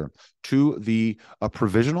pressure to the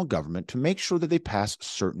provisional government to make sure that they pass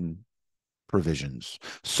certain provisions,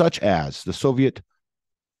 such as the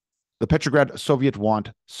Petrograd Soviet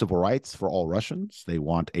want civil rights for all Russians. They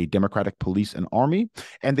want a democratic police and army,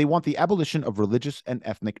 and they want the abolition of religious and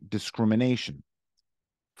ethnic discrimination.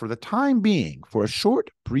 For the time being, for a short,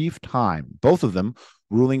 brief time, both of them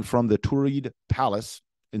ruling from the Turid Palace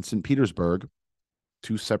in St. Petersburg,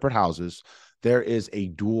 two separate houses, there is a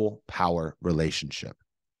dual power relationship.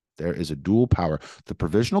 There is a dual power. The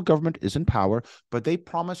provisional government is in power, but they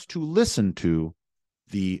promise to listen to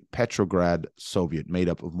the Petrograd Soviet, made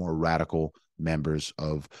up of more radical members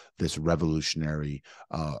of this revolutionary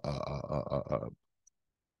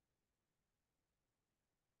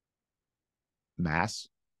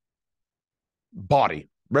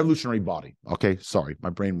revolutionary body. Okay, sorry, my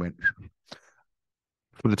brain went.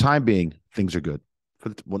 For the time being, things are good.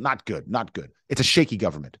 Not good. It's a shaky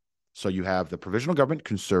government. So you have the provisional government,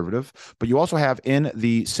 conservative, but you also have in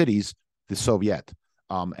the cities the Soviet.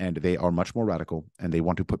 And they are much more radical, and they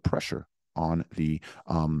want to put pressure on the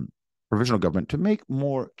provisional government to make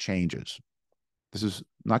more changes. This is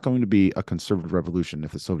not going to be a conservative revolution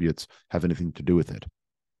if the Soviets have anything to do with it.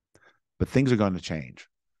 But things are going to change.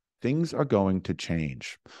 Things are going to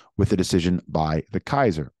change with a decision by the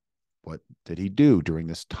Kaiser. What did he do during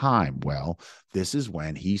this time? Well, this is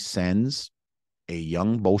when he sends a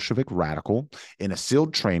young Bolshevik radical in a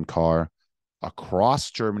sealed train car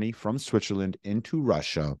across Germany from Switzerland into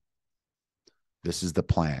Russia. This is the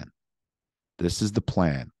plan.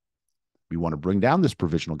 We want to bring down this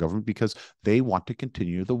provisional government because they want to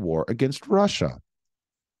continue the war against Russia.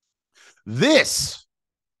 This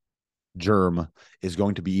germ is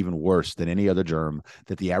going to be even worse than any other germ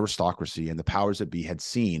that the aristocracy and the powers that be had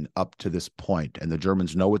seen up to this point. And the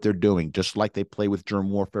Germans know what they're doing, just like they play with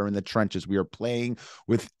germ warfare in the trenches. We are playing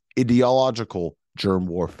with ideological germ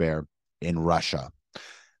warfare in Russia.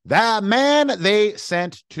 That man they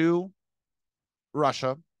sent to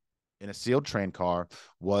Russia in a sealed train car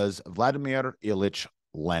was Vladimir Ilyich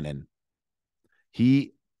Lenin.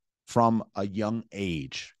 He, from a young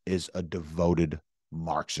age, is a devoted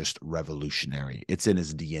Marxist revolutionary. It's in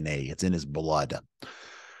his DNA, it's in his blood.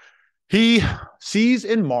 He sees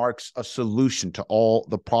in Marx a solution to all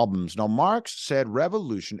the problems. Now, Marx said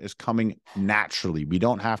revolution is coming naturally. We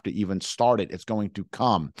don't have to even start it. It's going to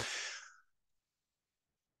come.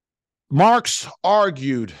 Marx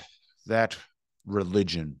argued that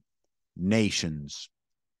religion, nations,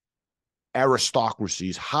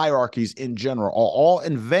 aristocracies, hierarchies in general are all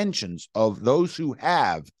inventions of those who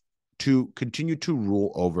have to continue to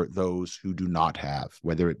rule over those who do not have,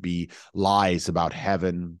 whether it be lies about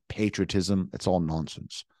heaven, patriotism. It's all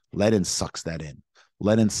nonsense. Lenin sucks that in.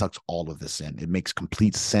 Lenin sucks all of this in. It makes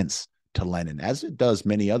complete sense to Lenin, as it does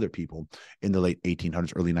many other people in the late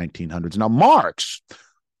 1800s, early 1900s. Now, Marx,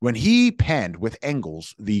 when he penned with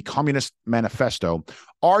Engels the Communist Manifesto,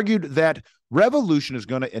 argued that revolution is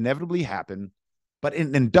going to inevitably happen, but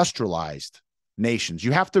in industrialized nations.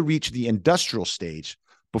 You have to reach the industrial stage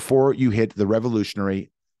before you hit the revolutionary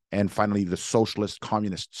and finally the socialist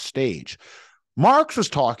communist stage. Marx was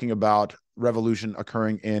talking about revolution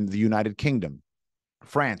occurring in the United Kingdom,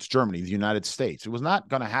 France, Germany, the United States. It was not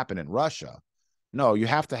going to happen in Russia. No, you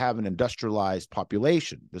have to have an industrialized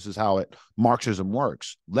population. This is how Marxism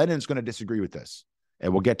works. Lenin's going to disagree with this,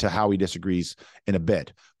 and we'll get to how he disagrees in a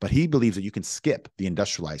bit. But he believes that you can skip the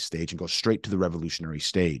industrialized stage and go straight to the revolutionary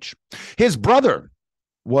stage. His brother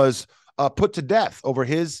was put to death over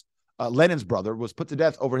his Lenin's brother was put to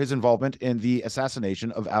death over his involvement in the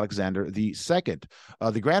assassination of Alexander II,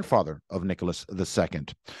 the grandfather of Nicholas II.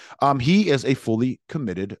 He is a fully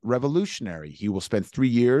committed revolutionary. He will spend 3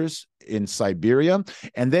 years in Siberia,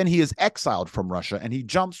 and then he is exiled from Russia, and he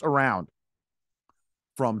jumps around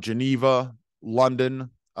from Geneva, London,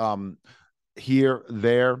 here,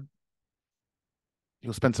 there.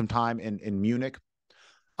 He'll spend some time in Munich.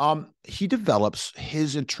 He develops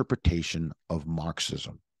his interpretation of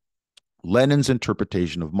Marxism. Lenin's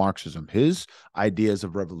interpretation of Marxism, his ideas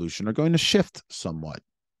of revolution are going to shift somewhat.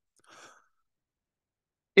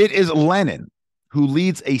 It is Lenin who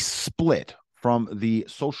leads a split from the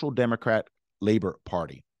Social Democrat Labor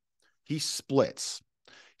Party. He splits.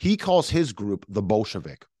 He calls his group the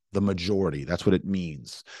Bolshevik, the majority. That's what it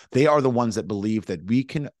means. They are the ones that believe that we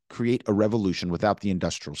can create a revolution without the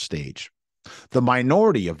industrial stage. The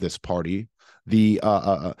minority of this party, the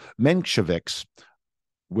Mensheviks,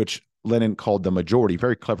 which Lenin called the majority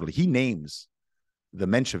very cleverly. He names the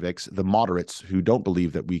Mensheviks, the moderates who don't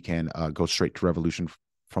believe that we can go straight to revolution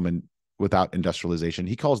without industrialization.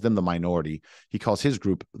 He calls them the minority. He calls his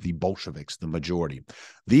group the Bolsheviks, the majority.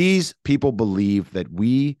 These people believe that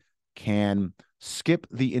we can skip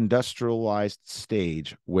the industrialized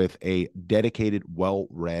stage with a dedicated,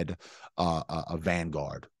 well-read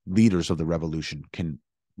vanguard. Leaders of the revolution can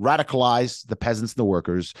radicalize the peasants and the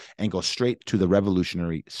workers and go straight to the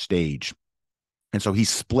revolutionary stage. And so he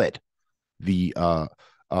split the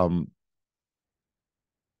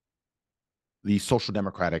Social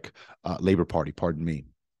Democratic Labor Party, pardon me.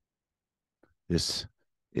 This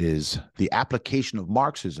is the application of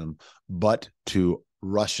Marxism, but to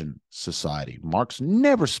Russian society. Marx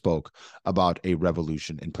never spoke about a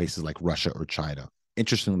revolution in places like Russia or China.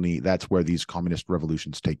 Interestingly, that's where these communist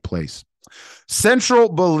revolutions take place. Central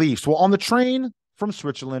beliefs. Well, on the train from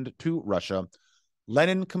Switzerland to Russia,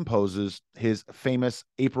 Lenin composes his famous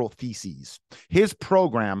April Theses, his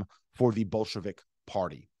program for the Bolshevik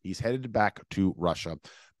Party. He's headed back to Russia,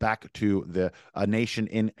 back to a nation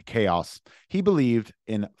in chaos. He believed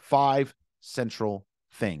in 5 central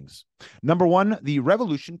things. Number 1, the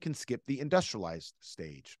revolution can skip the industrialized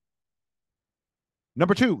stage.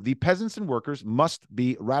 Number 2, the peasants and workers must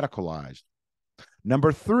be radicalized.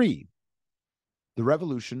 Number 3, the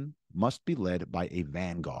revolution must be led by a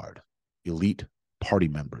vanguard, elite party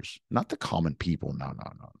members, not the common people. No.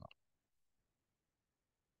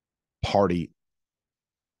 Party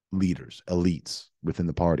leaders, elites within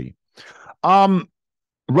the party.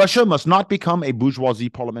 Russia must not become a bourgeoisie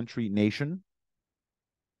parliamentary nation.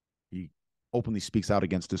 He openly speaks out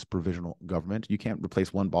against this provisional government. You can't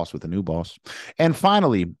replace one boss with a new boss. And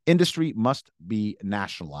finally, industry must be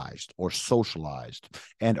nationalized or socialized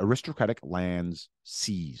and aristocratic lands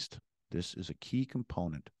seized. This is a key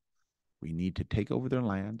component. We need to take over their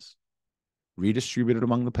lands, redistribute it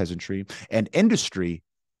among the peasantry, and industry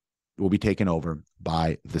will be taken over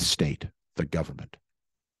by the state, the government.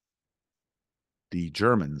 The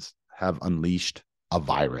Germans have unleashed a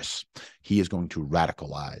virus. He is going to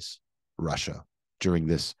radicalize Russia during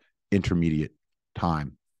this intermediate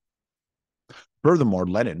time. Furthermore,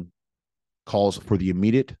 Lenin calls for the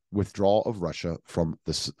immediate withdrawal of Russia from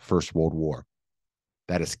the First World War.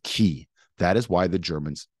 That is key. That is why the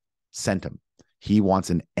Germans sent him. He wants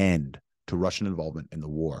an end to Russian involvement in the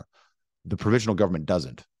war. The provisional government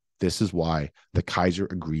doesn't. This is why the Kaiser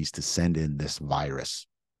agrees to send in this virus.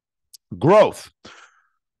 Growth.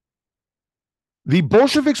 The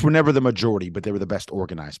Bolsheviks were never the majority, but they were the best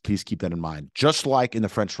organized. Please keep that in mind. Just like in the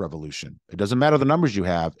French Revolution. It doesn't matter the numbers you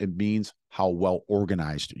have. It means how well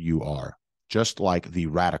organized you are. Just like the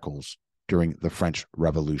radicals during the French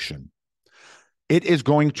Revolution. It is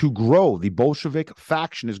going to grow. The Bolshevik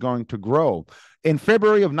faction is going to grow. In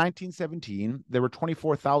February of 1917, there were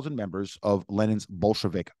 24,000 members of Lenin's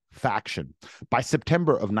Bolshevik faction. By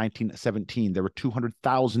September of 1917, there were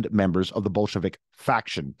 200,000 members of the Bolshevik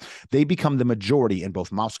faction. They become the majority in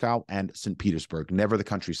both Moscow and St. Petersburg, never the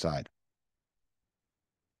countryside.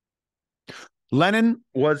 Lenin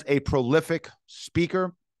was a prolific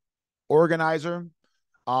speaker, organizer.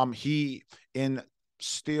 He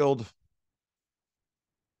instilled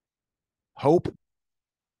hope,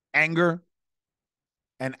 anger,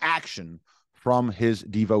 and action from his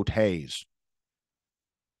devotees.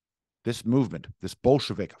 This movement, this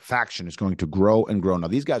Bolshevik faction is going to grow and grow. Now,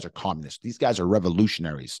 these guys are communists. These guys are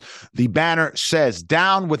revolutionaries. The banner says,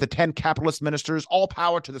 down with the 10 capitalist ministers, all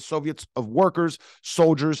power to the Soviets of workers,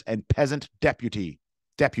 soldiers, and peasant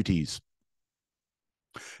deputies.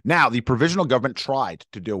 Now, the provisional government tried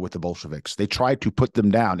to deal with the Bolsheviks. They tried to put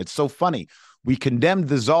them down. It's so funny. We condemned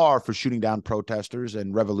the Tsar for shooting down protesters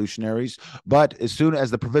and revolutionaries, but as soon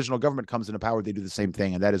as the provisional government comes into power, they do the same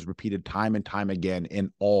thing, and that is repeated time and time again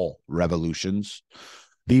in all revolutions.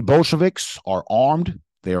 The Bolsheviks are armed,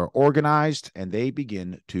 they are organized, and they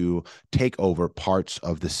begin to take over parts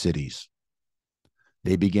of the cities.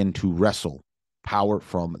 They begin to wrestle power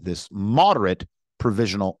from this moderate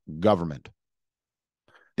provisional government.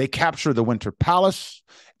 They capture the Winter Palace.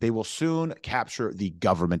 They will soon capture the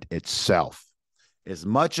government itself. As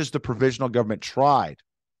much as the provisional government tried,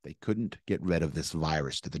 they couldn't get rid of this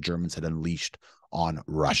virus that the Germans had unleashed on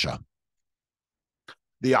Russia.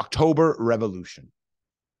 The October Revolution.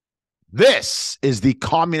 This is the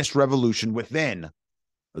communist revolution within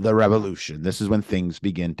the revolution. This is when things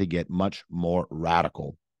begin to get much more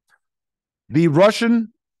radical. The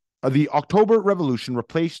October Revolution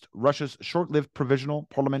replaced Russia's short-lived provisional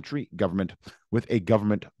parliamentary government with a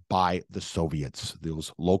government by the Soviets,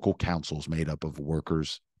 those local councils made up of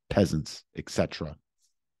workers, peasants, etc.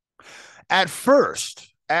 At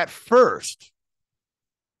first,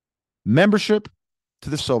 membership to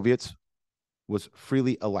the Soviets was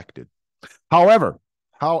freely elected. However,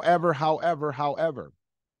 the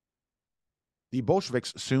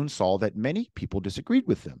Bolsheviks soon saw that many people disagreed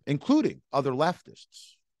with them, including other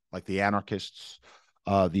leftists, like the anarchists,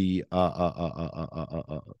 the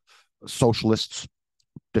socialists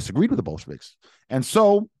disagreed with the Bolsheviks. And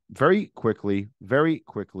so very quickly,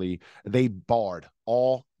 they barred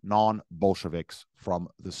all non-Bolsheviks from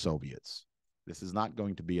the Soviets. This is not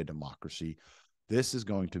going to be a democracy. This is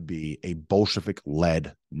going to be a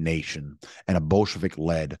Bolshevik-led nation, and a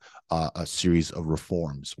Bolshevik-led a series of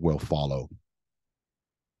reforms will follow.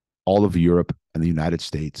 All of Europe and the United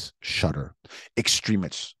States shudder.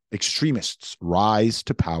 Extremists rise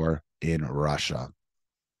to power in Russia.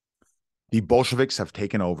 The Bolsheviks have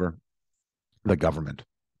taken over the government.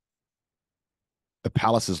 The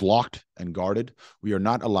palace is locked and guarded. We are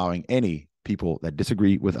not allowing any people that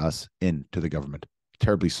disagree with us into the government.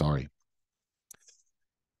 Terribly sorry.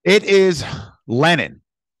 It is Lenin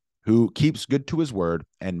who keeps good to his word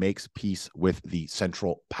and makes peace with the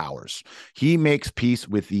Central Powers. He makes peace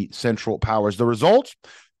with the Central Powers. The result?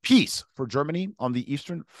 Peace for Germany on the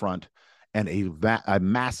Eastern Front and a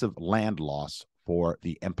massive land loss for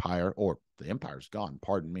the empire, or the empire's gone,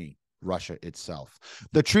 pardon me, Russia itself.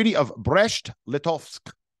 The Treaty of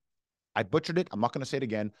Brest-Litovsk. I butchered it. I'm not going to say it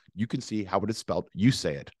again. You can see how it is spelled. You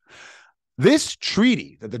say it. This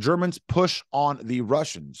treaty that the Germans push on the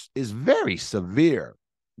Russians is very severe.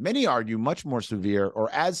 Many argue much more severe, or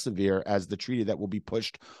as severe as the treaty that will be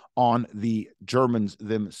pushed on the Germans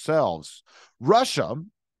themselves. Russia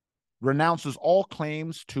renounces all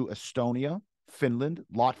claims to Estonia, Finland,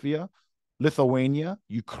 Latvia, Lithuania,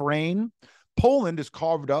 Ukraine. Poland is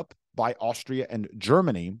carved up by Austria and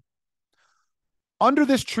Germany. Under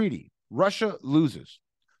this treaty, Russia loses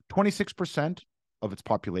 26% of its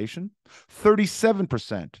population,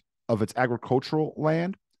 37% of its agricultural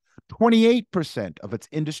land, 28% of its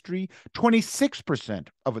industry, 26%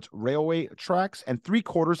 of its railway tracks, and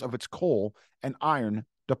 3/4 of its coal and iron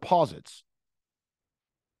deposits.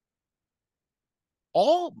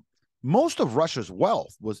 All Most of Russia's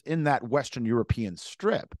wealth was in that Western European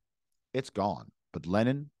strip. It's gone. But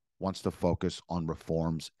Lenin wants to focus on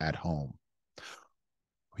reforms at home.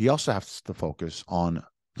 He also has to focus on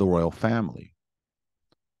the royal family.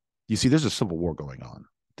 You see, there's a civil war going on.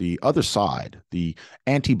 The other side, the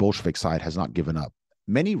anti-Bolshevik side, has not given up.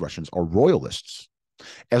 Many Russians are royalists.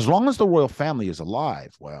 As long as the royal family is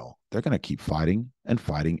alive, well, they're going to keep fighting and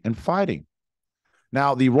fighting and fighting.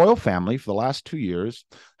 Now, the royal family for the last 2 years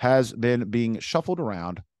has been being shuffled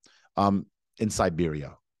around in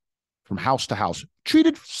Siberia from house to house,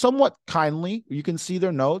 treated somewhat kindly. You can see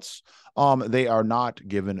their notes. They are not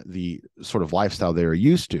given the sort of lifestyle they're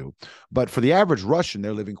used to. But for the average Russian,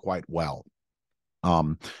 they're living quite well.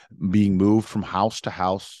 Being moved from house to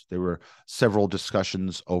house. There were several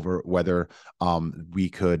discussions over whether we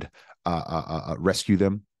could rescue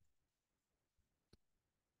them.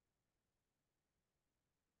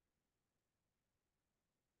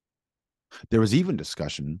 There was even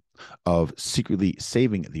discussion of secretly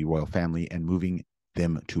saving the royal family and moving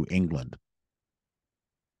them to England.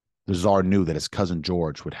 The Tsar knew that his cousin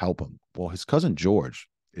George would help him. Well, his cousin George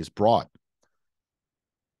is brought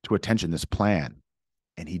to attention this plan,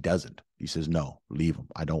 and he doesn't. He says, no, leave him.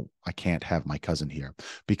 I can't have my cousin here,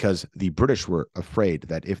 because the British were afraid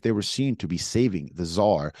that if they were seen to be saving the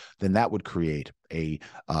Tsar, then that would create a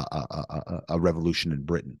revolution in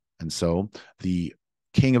Britain. And so the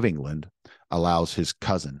King of England allows his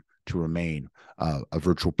cousin to remain a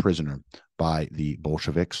virtual prisoner by the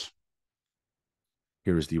Bolsheviks.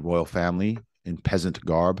 Here is the royal family in peasant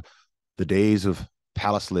garb. The days of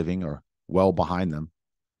palace living are well behind them.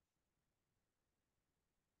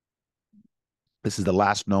 This is the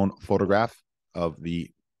last known photograph of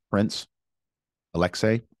the prince,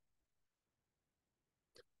 Alexei.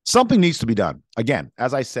 Something needs to be done. Again,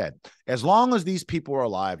 as I said, as long as these people are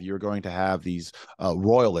alive, you're going to have these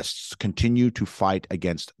royalists continue to fight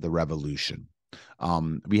against the revolution.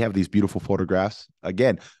 We have these beautiful photographs.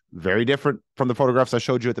 Again, very different from the photographs I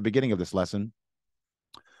showed you at the beginning of this lesson.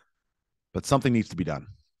 But something needs to be done.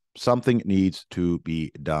 Something needs to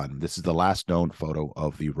be done. This is the last known photo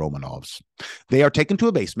of the Romanovs. They are taken to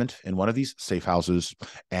a basement in one of these safe houses,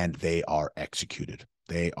 and they are executed.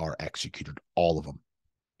 They are executed, all of them,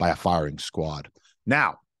 by a firing squad.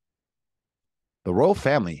 Now, the royal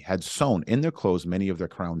family had sewn in their clothes many of their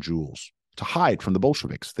crown jewels to hide from the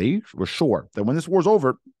Bolsheviks. They were sure that when this war's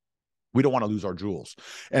over, we don't want to lose our jewels.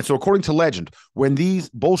 And so, according to legend, when these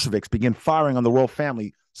Bolsheviks begin firing on the royal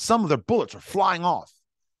family, some of their bullets are flying off.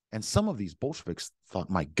 And some of these Bolsheviks thought,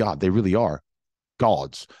 my God, they really are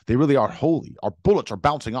gods. They really are holy. Our bullets are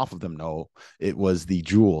bouncing off of them. No, it was the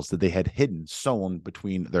jewels that they had hidden, sewn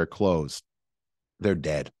between their clothes. They're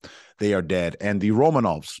dead. They are dead. And the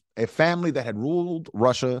Romanovs, a family that had ruled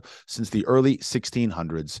Russia since the early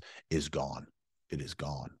 1600s, is gone. It is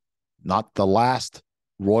gone. Not the last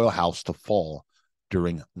royal house to fall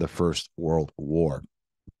during the First World War.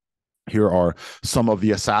 Here are some of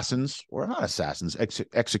the assassins, or not assassins,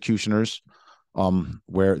 executioners,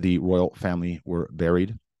 where the royal family were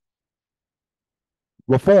buried.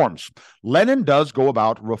 Reforms. Lenin does go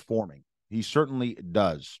about reforming. He certainly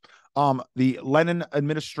does. The Lenin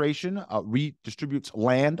administration redistributes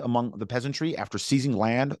land among the peasantry after seizing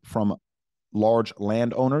land from large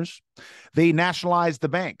landowners. They nationalized the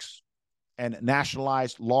banks and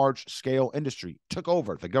nationalized large-scale industry, took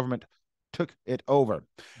over. The government took it over.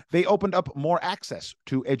 They opened up more access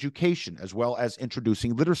to education, as well as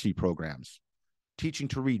introducing literacy programs, teaching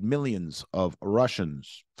to read millions of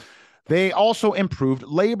Russians. They also improved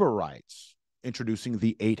labor rights, introducing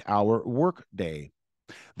the 8-hour workday.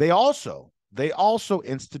 They also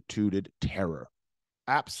instituted terror,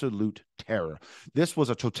 absolute terror. This was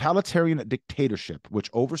a totalitarian dictatorship which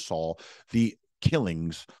oversaw the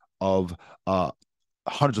killings of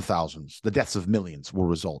hundreds of thousands. The deaths of millions will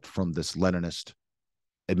result from this Leninist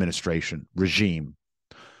administration regime.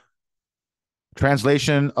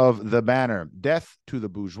 Translation of the banner: death to the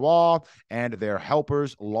bourgeois and their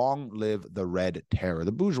helpers, long live the Red Terror.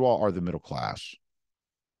 The bourgeois are the middle class.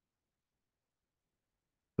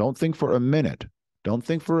 Don't think for a minute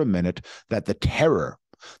that the terror,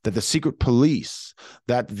 that the secret police,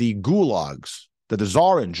 that the gulags that the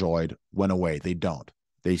Tsar enjoyed went away. They don't.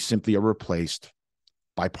 They simply are replaced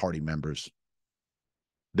by party members.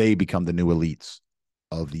 They become the new elites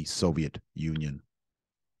of the Soviet Union.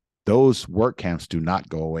 Those work camps do not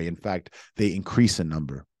go away. In fact, they increase in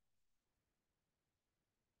number.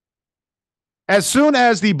 As soon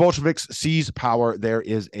as the Bolsheviks seize power, there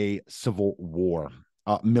is a civil war.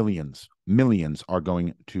 Millions are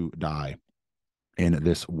going to die. in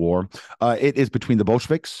this war. It is between the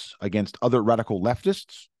Bolsheviks against other radical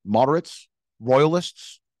leftists, moderates,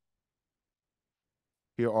 royalists.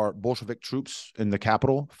 Here are Bolshevik troops in the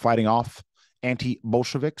capital fighting off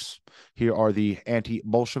anti-Bolsheviks. Here are the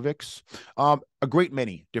anti-Bolsheviks. A great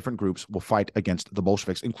many different groups will fight against the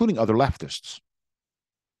Bolsheviks, including other leftists.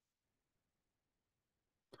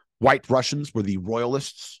 White Russians were the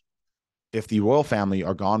royalists. If the royal family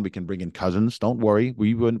are gone, we can bring in cousins. Don't worry.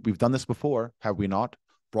 We've done this before, have we not?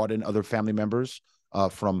 Brought in other family members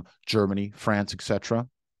from Germany, France, etc.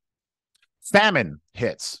 Famine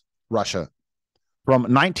hits Russia from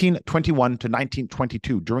 1921 to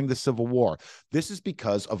 1922 during the Civil War. This is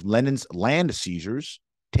because of Lenin's land seizures,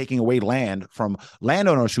 taking away land from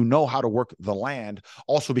landowners who know how to work the land,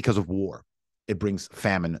 also because of war. It brings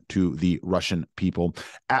famine to the Russian people.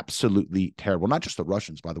 Absolutely terrible. Not just the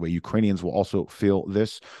Russians, by the way. Ukrainians will also feel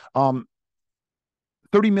this. 30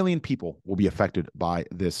 million people will be affected by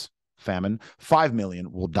this famine. 5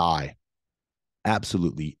 million will die.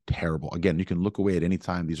 Absolutely terrible. Again, you can look away at any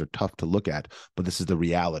time. These are tough to look at, but this is the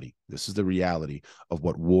reality. This is the reality of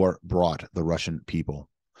what war brought the Russian people.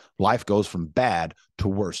 Life goes from bad to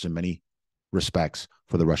worse in many respects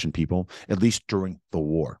for the Russian people, at least during the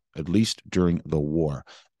war. At least during the war.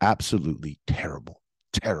 Absolutely terrible,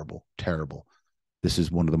 terrible, terrible. This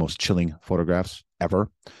is one of the most chilling photographs ever.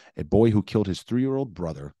 A boy who killed his 3-year-old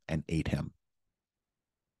brother and ate him.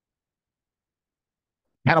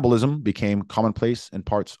 Cannibalism became commonplace in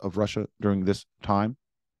parts of Russia during this time.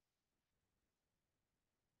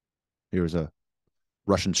 Here's a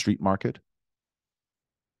Russian street market.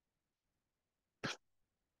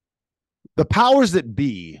 The powers that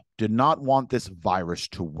be did not want this virus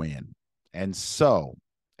to win. And so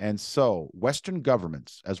Western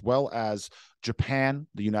governments, as well as Japan,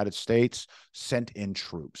 the United States, sent in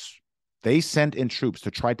troops. They sent in troops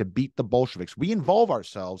to try to beat the Bolsheviks. We involve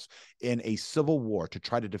ourselves in a civil war to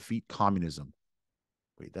try to defeat communism.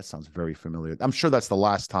 Wait, that sounds very familiar. I'm sure that's the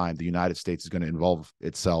last time the United States is going to involve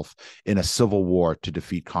itself in a civil war to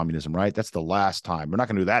defeat communism, right? That's the last time. We're not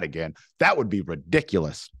going to do that again. That would be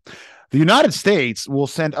ridiculous. The United States will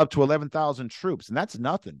send up to 11,000 troops, and that's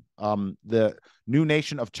nothing. The new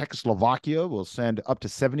nation of Czechoslovakia will send up to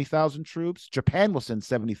 70,000 troops. Japan will send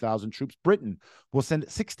 70,000 troops. Britain will send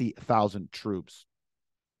 60,000 troops.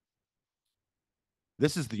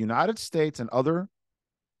 This is the United States and other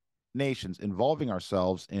nations involving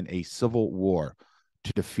ourselves in a civil war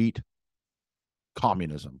to defeat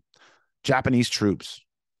communism. Japanese troops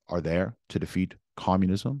are there to defeat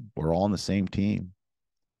communism. We're all on the same team.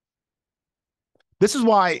 This is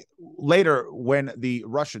why later, when the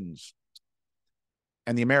Russians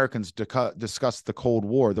and the Americans discussed the Cold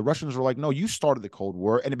War, the Russians were like, no, you started the Cold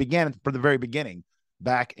War. And it began from the very beginning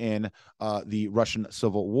back in the Russian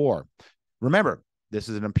Civil War. Remember, this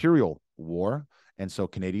is an imperial war. And so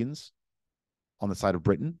Canadians on the side of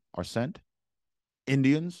Britain are sent.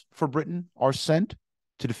 Indians for Britain are sent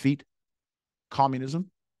to defeat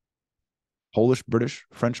communism. Polish, British,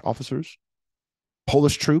 French officers,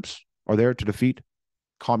 Polish troops are there to defeat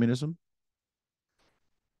communism.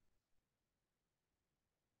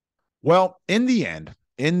 Well, in the end,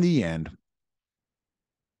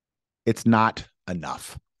 it's not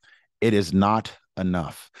enough. It is not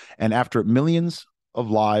enough. And after millions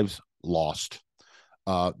of lives lost,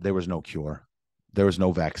 there was no cure. There was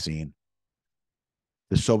no vaccine.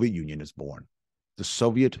 The Soviet Union is born. The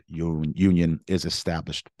Soviet Union is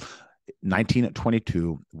established.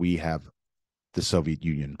 1922, we have the Soviet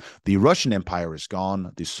Union. The Russian Empire is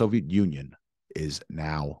gone. The Soviet Union is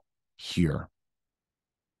now here.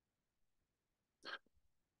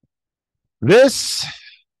 This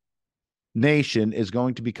nation is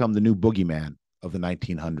going to become the new boogeyman of the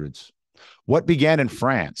 1900s. What began in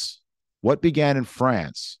France?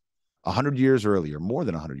 100 years earlier, more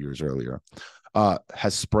than 100 years earlier,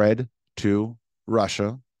 has spread to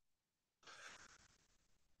Russia.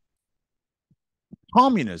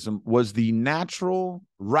 Communism was the natural,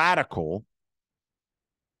 radical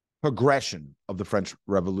progression of the French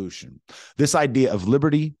Revolution. This idea of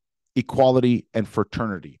liberty, equality, and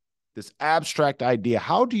fraternity. This abstract idea.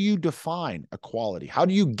 How do you define equality? How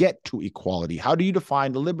do you get to equality? How do you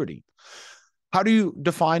define liberty? How do you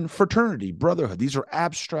define fraternity, brotherhood? These are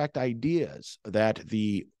abstract ideas that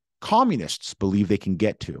the communists believe they can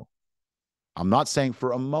get to. I'm not saying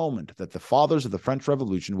for a moment that the fathers of the French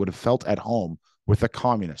Revolution would have felt at home with the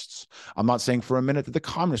communists. I'm not saying for a minute that the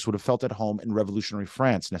communists would have felt at home in revolutionary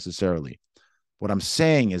France necessarily. What I'm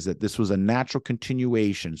saying is that this was a natural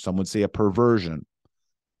continuation, some would say a perversion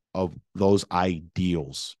of those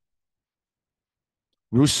ideals.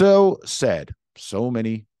 Rousseau said so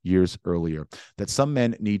many years earlier, that some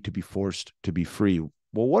men need to be forced to be free.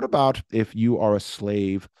 Well, what about if you are a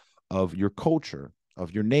slave of your culture,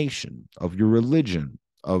 of your nation, of your religion,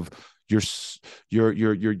 of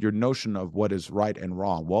your notion of what is right and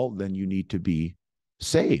wrong? Well, then you need to be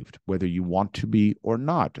saved, whether you want to be or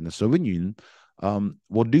not. And the Soviet Union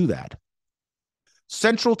will do that.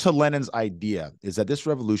 Central to Lenin's idea is that this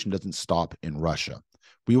revolution doesn't stop in Russia.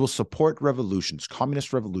 We will support revolutions,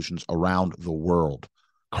 communist revolutions around the world.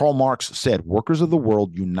 Karl Marx said, workers of the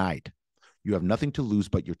world, unite. You have nothing to lose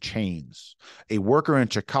but your chains. A worker in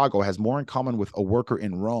Chicago has more in common with a worker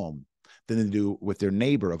in Rome than they do with their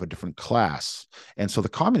neighbor of a different class. And so the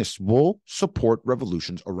communists will support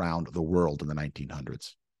revolutions around the world in the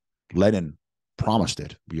 1900s. Lenin promised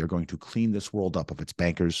it. We are going to clean this world up of its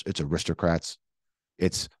bankers, its aristocrats,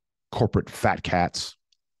 its corporate fat cats.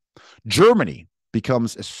 Germany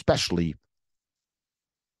becomes especially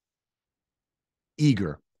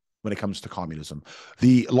eager when it comes to communism.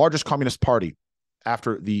 The largest communist party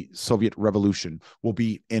after the Soviet Revolution will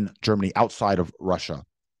be in Germany, outside of Russia.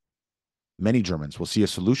 Many Germans will see a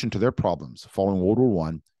solution to their problems following World War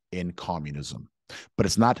I in communism. But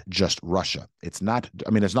it's not just Russia. It's not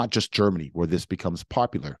just Germany where this becomes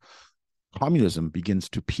popular. Communism begins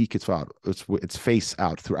to peek its face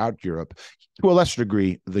out throughout Europe, to a lesser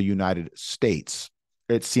degree, the United States.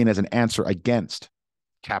 It's seen as an answer against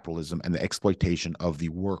capitalism and the exploitation of the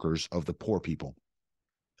workers, of the poor people.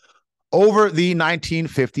 Over the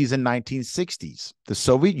 1950s and 1960s, the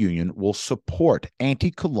Soviet Union will support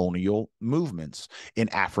anti-colonial movements in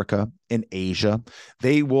Africa, in Asia.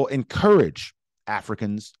 They will encourage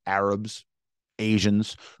Africans, Arabs,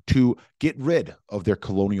 Asians to get rid of their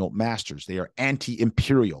colonial masters. They are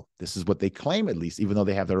anti-imperial. This is what they claim, at least, even though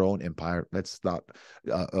they have their own empire. That's not,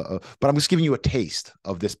 but I'm just giving you a taste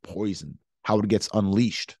of this poison, how it gets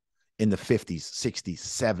unleashed in the 50s, 60s,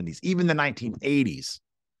 70s, even the 1980s.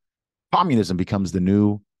 Communism becomes the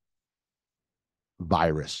new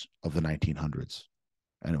virus of the 1900s.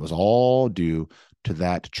 And it was all due to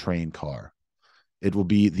that train car. It will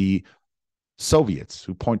be the Soviets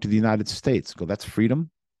who point to the United States, go, that's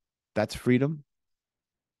freedom. That's freedom.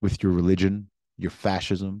 With your religion, your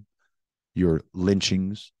fascism, your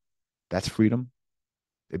lynchings, that's freedom.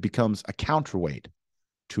 It becomes a counterweight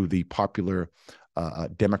to the popular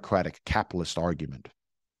democratic capitalist argument.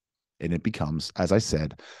 And it becomes, as I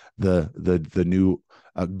said, the new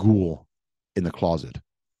ghoul in the closet.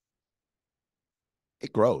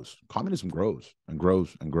 It grows. Communism grows and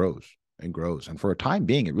grows and grows and grows. And for a time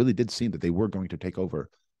being, it really did seem that they were going to take over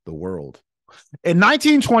the world. In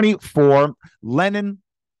 1924, Lenin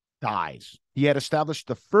dies. He had established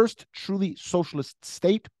the first truly socialist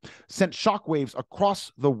state, sent shockwaves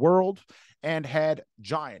across the world, and had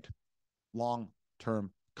giant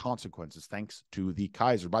long-term consequences thanks to the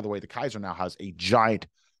Kaiser. By the way, the Kaiser now has a giant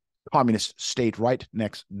communist state right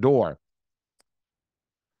next door.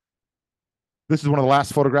 This is one of the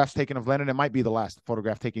last photographs taken of Lenin. It might be the last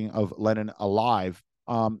photograph taken of Lenin alive.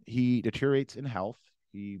 He deteriorates in health.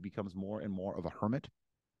 He becomes more and more of a hermit,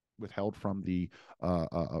 withheld from the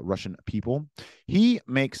Russian people. He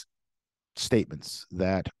makes statements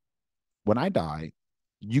that when I die,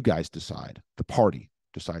 you guys decide, the party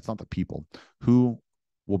decides, not the people, who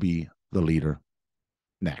will be the leader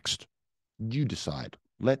next. You decide.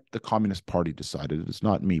 Let the Communist Party decide it. It's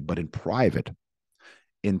not me. But in private,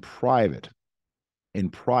 and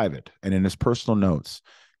in his personal notes,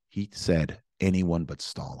 he said, anyone but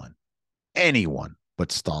Stalin. Anyone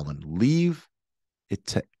but Stalin. Leave it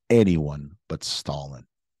to anyone but Stalin.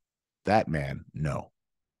 That man, no.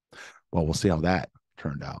 Well, we'll see how that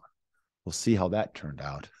turned out.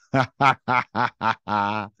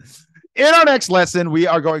 In our next lesson, we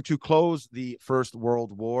are going to close the First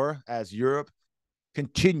World War as Europe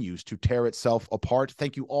continues to tear itself apart.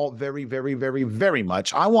 Thank you all very, very, very, very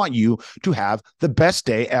much. I want you to have the best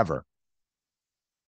day ever.